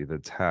strategy, the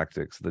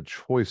tactics, the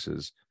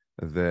choices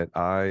that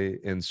I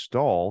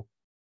install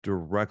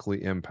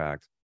directly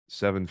impact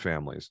 7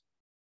 families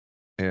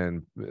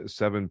and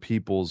 7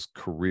 people's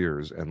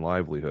careers and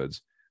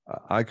livelihoods.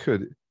 I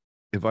could,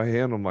 if I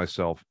handle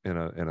myself in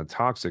a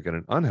toxic and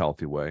an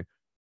unhealthy way,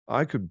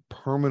 I could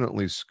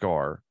permanently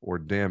scar or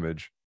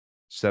damage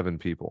 7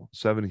 people,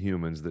 7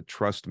 humans that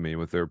trust me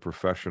with their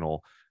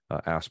professional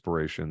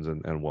aspirations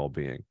and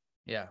well-being.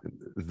 Yeah.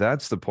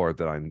 That's the part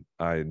that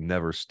I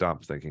never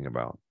stop thinking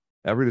about.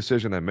 Every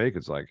decision I make,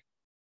 it's like,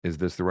 is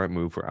this the right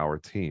move for our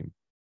team?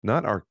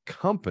 Not our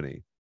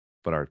company,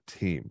 but our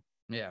team.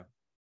 Yeah.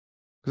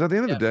 Because at the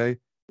end of the day,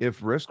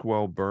 if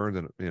Riskwell burned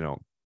and,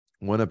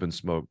 went up in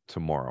smoke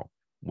tomorrow,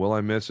 will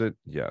I miss it?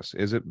 Yes.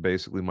 Is it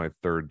basically my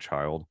 3rd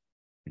child?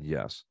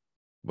 Yes.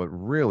 But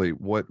really,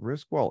 what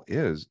Riskwell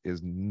is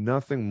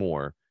nothing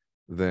more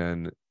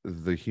than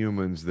the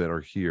humans that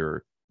are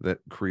here that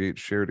create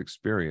shared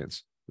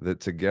experience that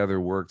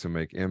together work to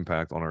make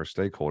impact on our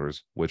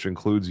stakeholders, which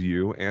includes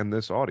you and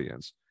this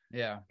audience.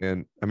 Yeah.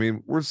 And I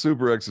mean, we're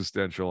super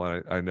existential.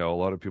 And I know a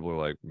lot of people are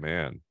like,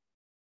 man,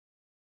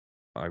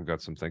 I've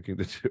got some thinking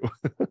to do.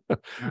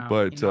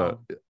 But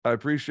I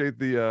appreciate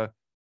the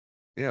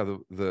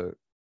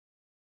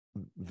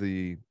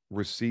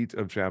receipt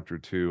of chapter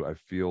 2. I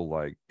feel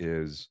like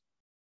is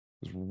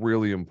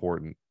really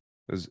important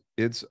because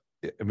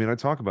I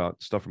talk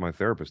about stuff from my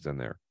therapist in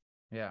there.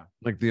 Yeah.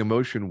 Like the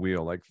emotion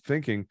wheel, like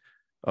thinking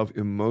of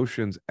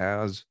emotions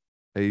as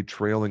a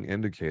trailing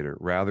indicator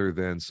rather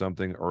than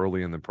something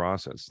early in the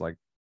process. Like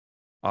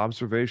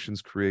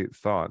observations create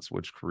thoughts,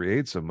 which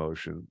creates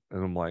emotion.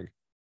 And I'm like,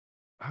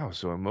 oh,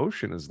 so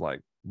emotion is like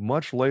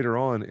much later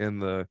on in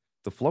the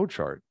flow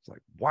chart. It's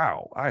like,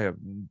 wow, I have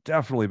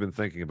definitely been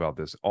thinking about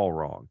this all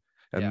wrong.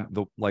 And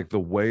the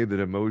way that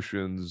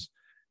emotions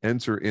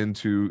enter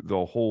into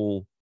the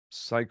whole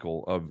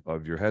cycle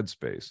of your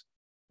headspace.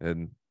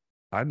 And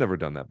I'd never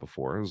done that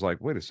before. It was like,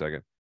 wait a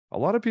second. A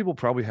lot of people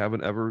probably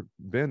haven't ever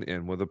been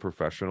in with a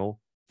professional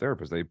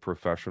therapist, a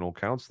professional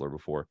counselor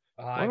before.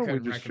 Why don't we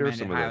just share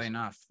some of this?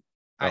 Enough.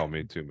 Oh,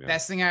 me too, man.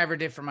 Best thing I ever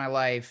did for my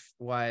life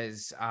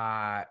was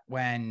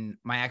when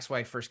my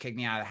ex-wife first kicked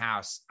me out of the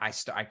house.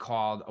 I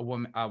called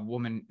a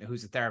woman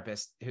who's a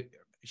therapist.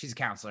 She's a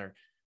counselor.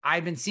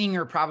 I've been seeing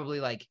her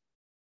probably like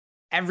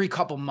every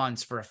couple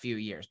months for a few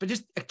years, but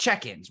just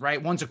check-ins,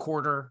 right? Once a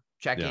quarter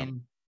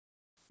check-in.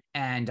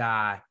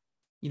 Yeah.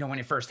 And when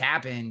it first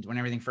happened, when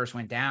everything first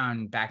went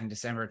down back in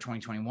December of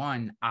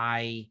 2021,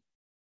 I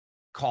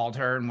called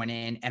her and went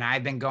in, and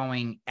I've been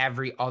going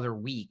every other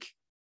week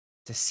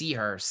to see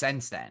her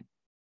since then.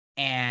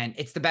 And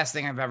it's the best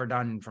thing I've ever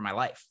done for my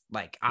life.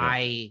 Like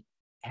I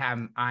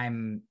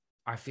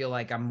feel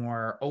like I'm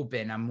more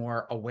open. I'm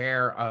more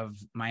aware of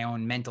my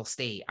own mental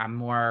state.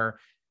 I'm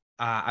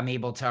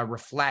able to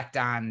reflect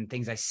on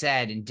things I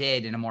said and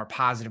did in a more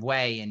positive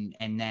way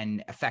and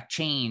then affect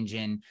change.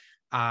 And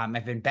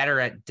I've been better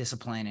at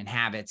discipline and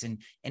habits. And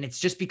it's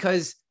just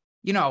because,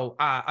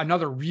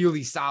 another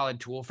really solid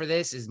tool for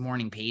this is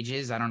morning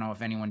pages. I don't know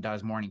if anyone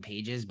does morning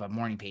pages, but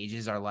morning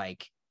pages.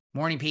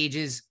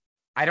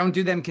 I don't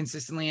do them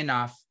consistently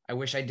enough. I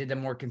wish I did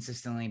them more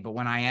consistently, but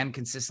when I am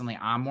consistently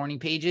on morning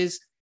pages,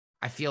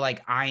 I feel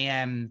like I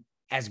am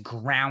as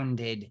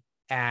grounded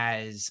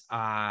as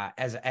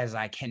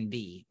I can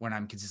be when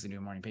I'm consistently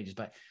doing morning pages.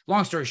 But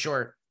long story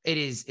short, it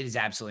is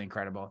absolutely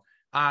incredible.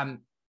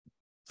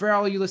 For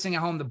all of you listening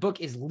at home, the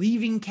book is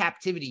Leaving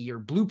Captivity, Your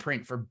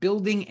Blueprint for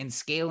Building and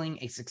Scaling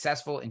a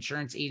Successful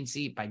Insurance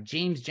Agency by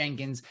James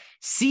Jenkins,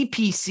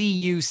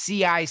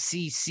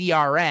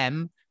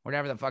 CPCUCICCRM,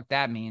 whatever the fuck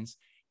that means.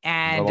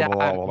 And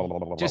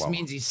just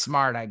means he's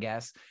smart, I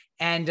guess.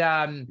 And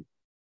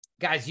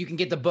guys, you can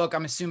get the book.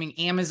 I'm assuming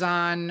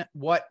Amazon.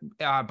 What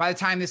by the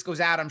time this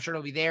goes out, I'm sure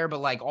it'll be there. But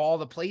like all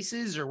the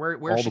places, or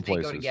where should they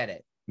go to get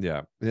it?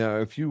 Yeah.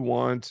 If you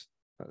want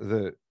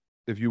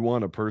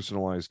a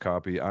personalized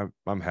copy,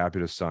 I'm happy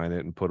to sign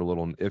it and put a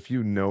little. If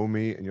you know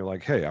me and you're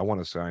like, hey, I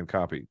want a signed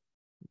copy,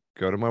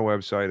 go to my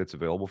website. It's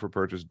available for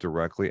purchase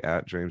directly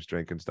at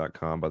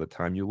jamesjenkins.com. By the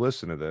time you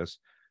listen to this.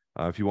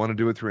 If you want to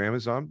do it through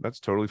Amazon, that's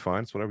totally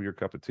fine. It's whatever your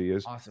cup of tea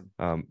is. Awesome.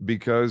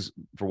 Because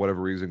for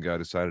whatever reason, guy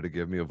decided to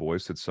give me a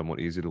voice that's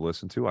somewhat easy to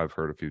listen to. I've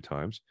heard a few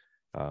times.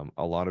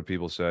 A lot of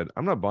people said,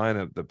 I'm not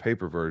buying the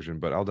paper version,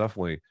 but I'll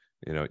definitely,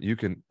 you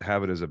can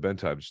have it as a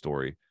bedtime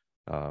story.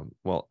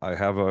 Well, I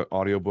have an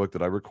audiobook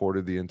that I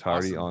recorded the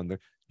entirety on there,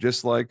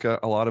 just like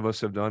a lot of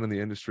us have done in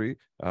the industry.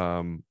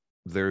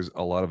 There's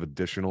a lot of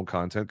additional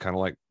content, kind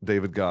of like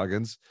David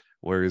Goggins,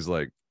 where he's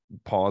like,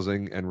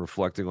 pausing and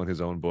reflecting on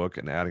his own book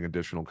and adding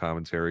additional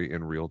commentary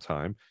in real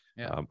time.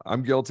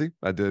 I'm guilty.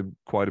 I did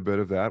quite a bit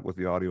of that with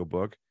the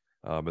audiobook,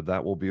 but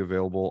that will be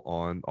available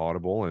on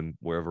Audible and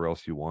wherever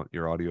else you want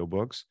your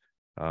audiobooks.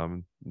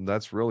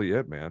 That's really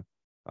it, man.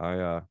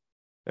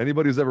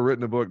 Anybody who's ever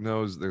written a book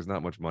knows there's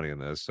not much money in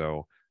this,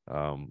 so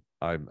I'm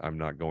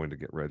not going to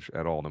get rich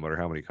at all, no matter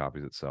how many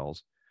copies it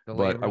sells.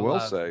 But I will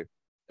say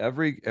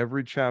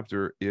every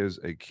chapter is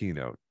a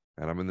keynote,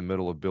 and I'm in the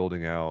middle of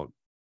building out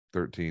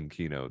 13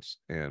 keynotes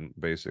and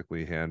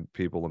basically hand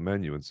people a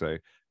menu and say,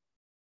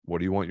 what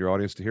do you want your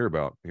audience to hear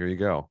about? Here you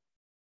go.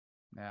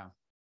 Yeah.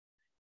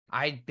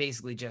 I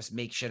basically just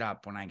make shit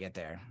up when I get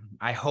there.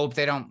 I hope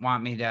they don't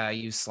want me to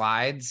use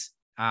slides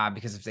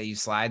because if they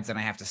use slides, then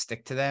I have to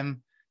stick to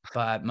them.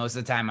 But most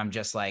of the time I'm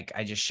just like,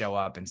 I just show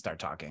up and start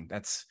talking.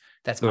 That's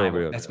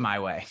my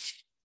way.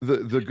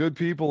 The good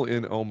people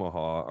in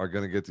Omaha are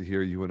going to get to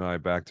hear you and I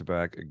back to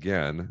back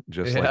again,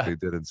 just like they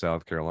did in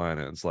South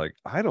Carolina. It's like,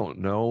 I don't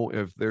know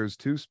if there's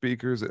two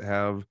speakers that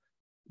have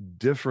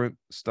different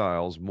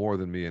styles more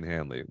than me and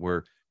Hanley.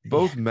 We're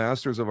both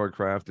masters of our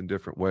craft in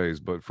different ways,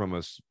 but from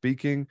a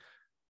speaking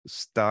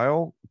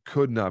style,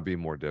 could not be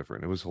more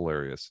different. It was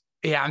hilarious.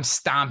 Yeah, I'm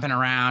stomping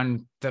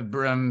around the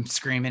broom,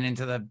 screaming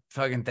into the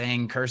fucking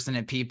thing, cursing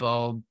at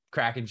people,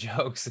 cracking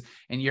jokes,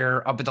 and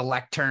you're up at the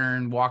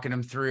lectern, walking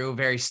them through,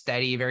 very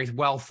steady, very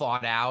well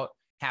thought out.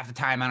 Half the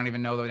time, I don't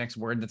even know the next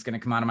word that's going to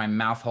come out of my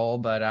mouth hole.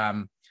 But,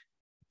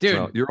 dude,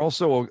 well, you're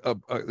also a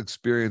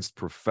experienced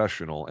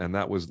professional, and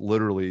that was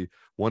literally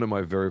one of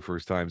my very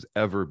first times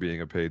ever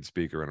being a paid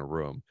speaker in a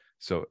room.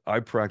 So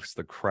I practiced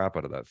the crap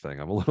out of that thing.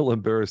 I'm a little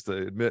embarrassed to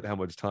admit how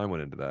much time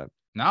went into that.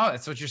 No,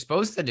 that's what you're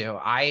supposed to do.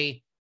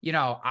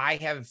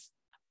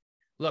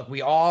 Look,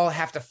 we all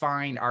have to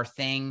find our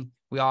thing.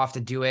 We all have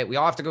to do it. We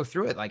all have to go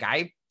through it. Like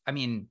I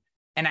mean,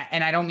 and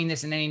I don't mean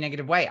this in any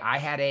negative way. I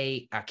had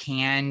a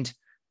canned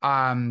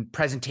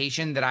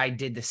presentation that I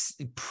did this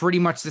pretty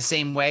much the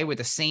same way with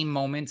the same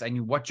moments. I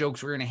knew what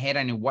jokes were going to hit.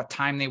 I knew what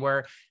time they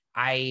were.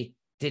 I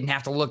didn't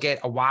have to look at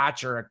a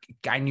watch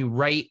I knew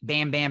right,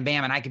 bam, bam,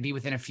 bam. And I could be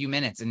within a few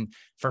minutes. And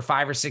for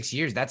 5 or 6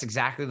 years, that's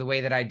exactly the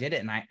way that I did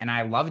it. And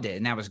I loved it.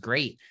 And that was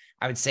great.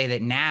 I would say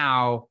that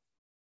now,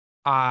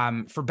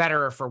 for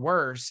better or for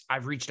worse,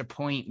 I've reached a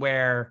point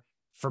where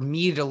for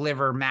me to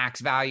deliver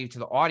max value to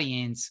the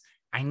audience,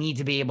 I need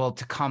to be able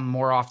to come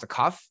more off the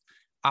cuff.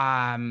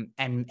 And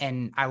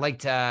I like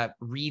to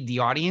read the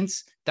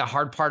audience. The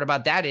hard part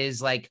about that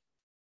is like,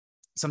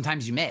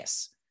 sometimes you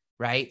miss,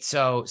 right?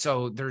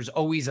 So there's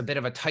always a bit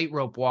of a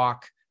tightrope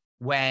walk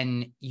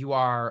when you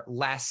are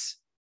less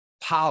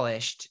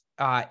polished,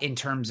 in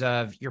terms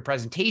of your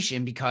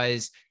presentation,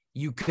 because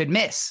you could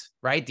miss,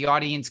 right? The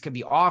audience could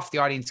be off. The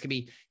audience could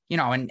be,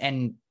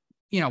 and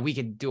we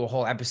could do a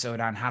whole episode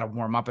on how to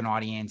warm up an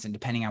audience, and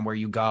depending on where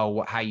you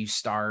go, how you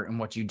start and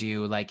what you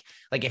do. Like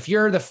if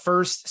you're the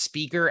first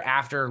speaker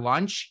after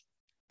lunch,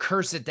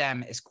 curse at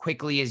them as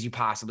quickly as you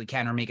possibly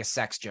can, or make a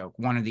sex joke,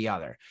 one or the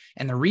other.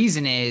 And the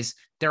reason is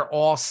they're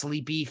all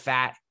sleepy,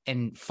 fat,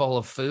 and full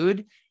of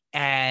food.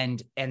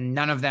 And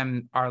none of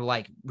them are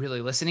like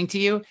really listening to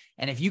you.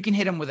 And if you can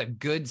hit them with a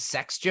good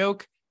sex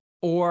joke,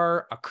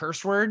 or a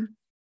curse word,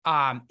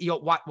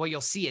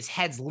 you'll see his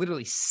heads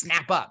literally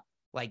snap up.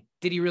 Like,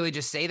 did he really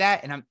just say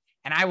that? And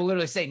I will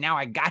literally say, now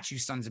I got you,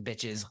 sons of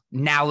bitches.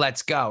 Now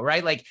let's go.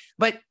 Right. Like,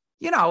 but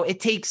it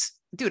takes,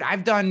 dude,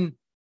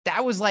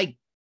 that was like,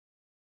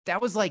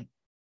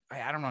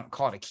 I don't know,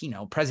 call it a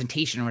keynote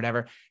presentation or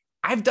whatever.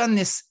 I've done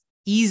this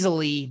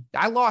easily.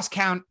 I lost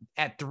count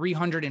at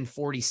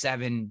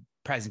 347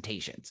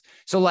 presentations.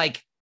 So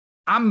like,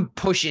 I'm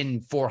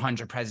pushing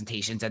 400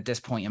 presentations at this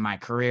point in my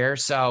career.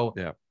 So,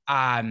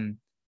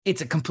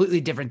 it's a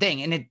completely different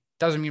thing, and it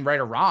doesn't mean right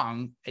or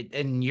wrong.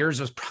 And yours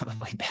was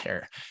probably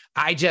better.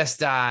 I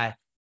just,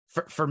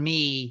 for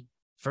me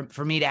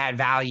to add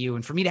value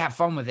and for me to have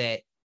fun with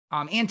it,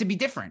 and to be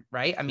different.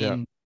 Right. I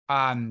mean,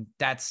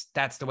 that's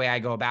the way I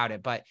go about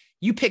it, but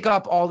you pick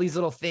up all these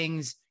little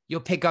things. You'll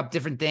pick up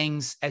different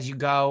things as you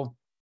go.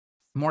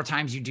 More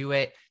times you do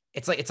it.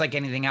 It's like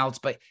anything else,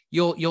 but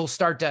you'll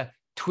start to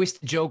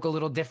twist the joke a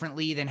little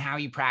differently than how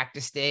you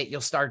practiced it.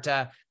 You'll start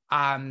to,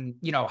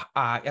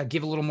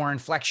 give a little more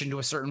inflection to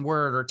a certain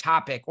word or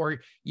topic,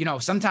 or,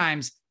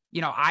 sometimes,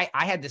 I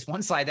had this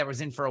one slide that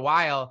was in for a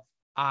while,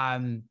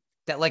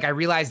 that like, I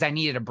realized I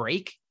needed a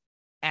break.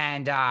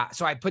 And,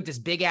 so I put this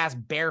big ass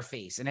bear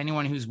face, and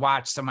anyone who's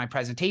watched some of my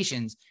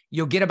presentations,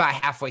 you'll get about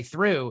halfway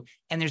through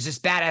and there's this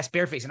badass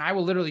bear face. And I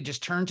will literally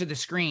just turn to the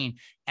screen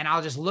and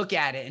I'll just look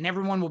at it, and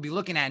everyone will be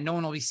looking at it. No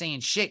one will be saying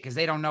shit, 'cause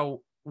they don't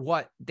know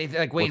what they're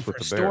like waiting for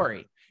a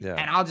story. Yeah.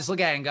 And I'll just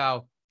look at it and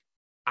go,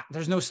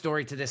 there's no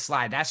story to this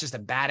slide. That's just a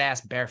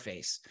badass bear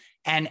face.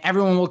 And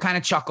everyone will kind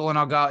of chuckle, and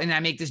I'll go, and I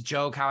make this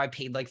joke how I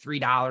paid like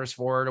 $3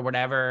 for it or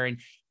whatever. And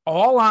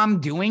all I'm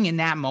doing in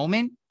that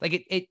moment,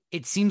 like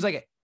it seems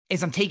like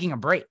is I'm taking a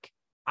break.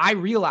 I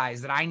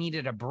realized that I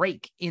needed a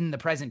break in the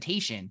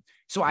presentation.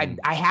 So I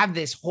have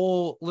this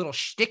whole little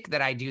shtick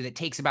that I do that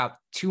takes about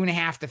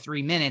 2.5 to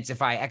 3 minutes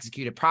if I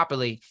execute it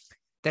properly,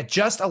 that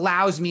just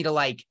allows me to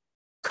like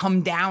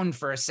come down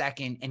for a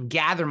second and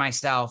gather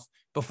myself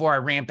before I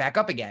ramp back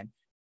up again.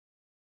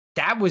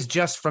 That was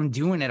just from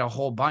doing it a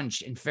whole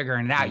bunch and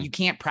figuring it out. You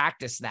can't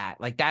practice that.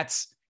 Like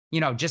that's,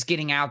 just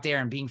getting out there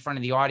and being in front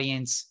of the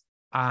audience.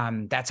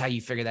 That's how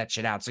you figure that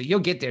shit out. So you'll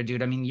get there,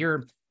 dude. I mean,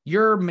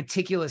 your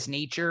meticulous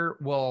nature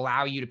will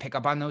allow you to pick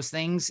up on those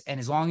things. And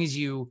as long as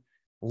you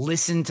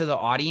listen to the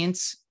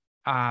audience,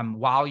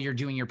 while you're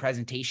doing your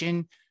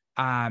presentation,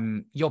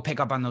 you'll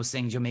pick up on those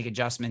things. You'll make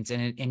adjustments,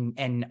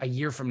 and a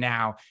year from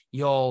now,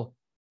 you'll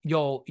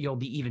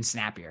be even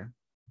snappier.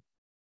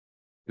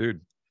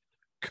 Dude.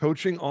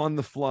 Coaching on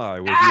the fly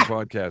with your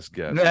podcast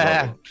guest.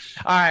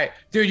 All right,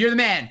 dude, you're the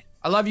man.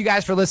 I love you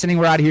guys for listening.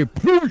 We're out of here.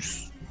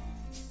 Peace.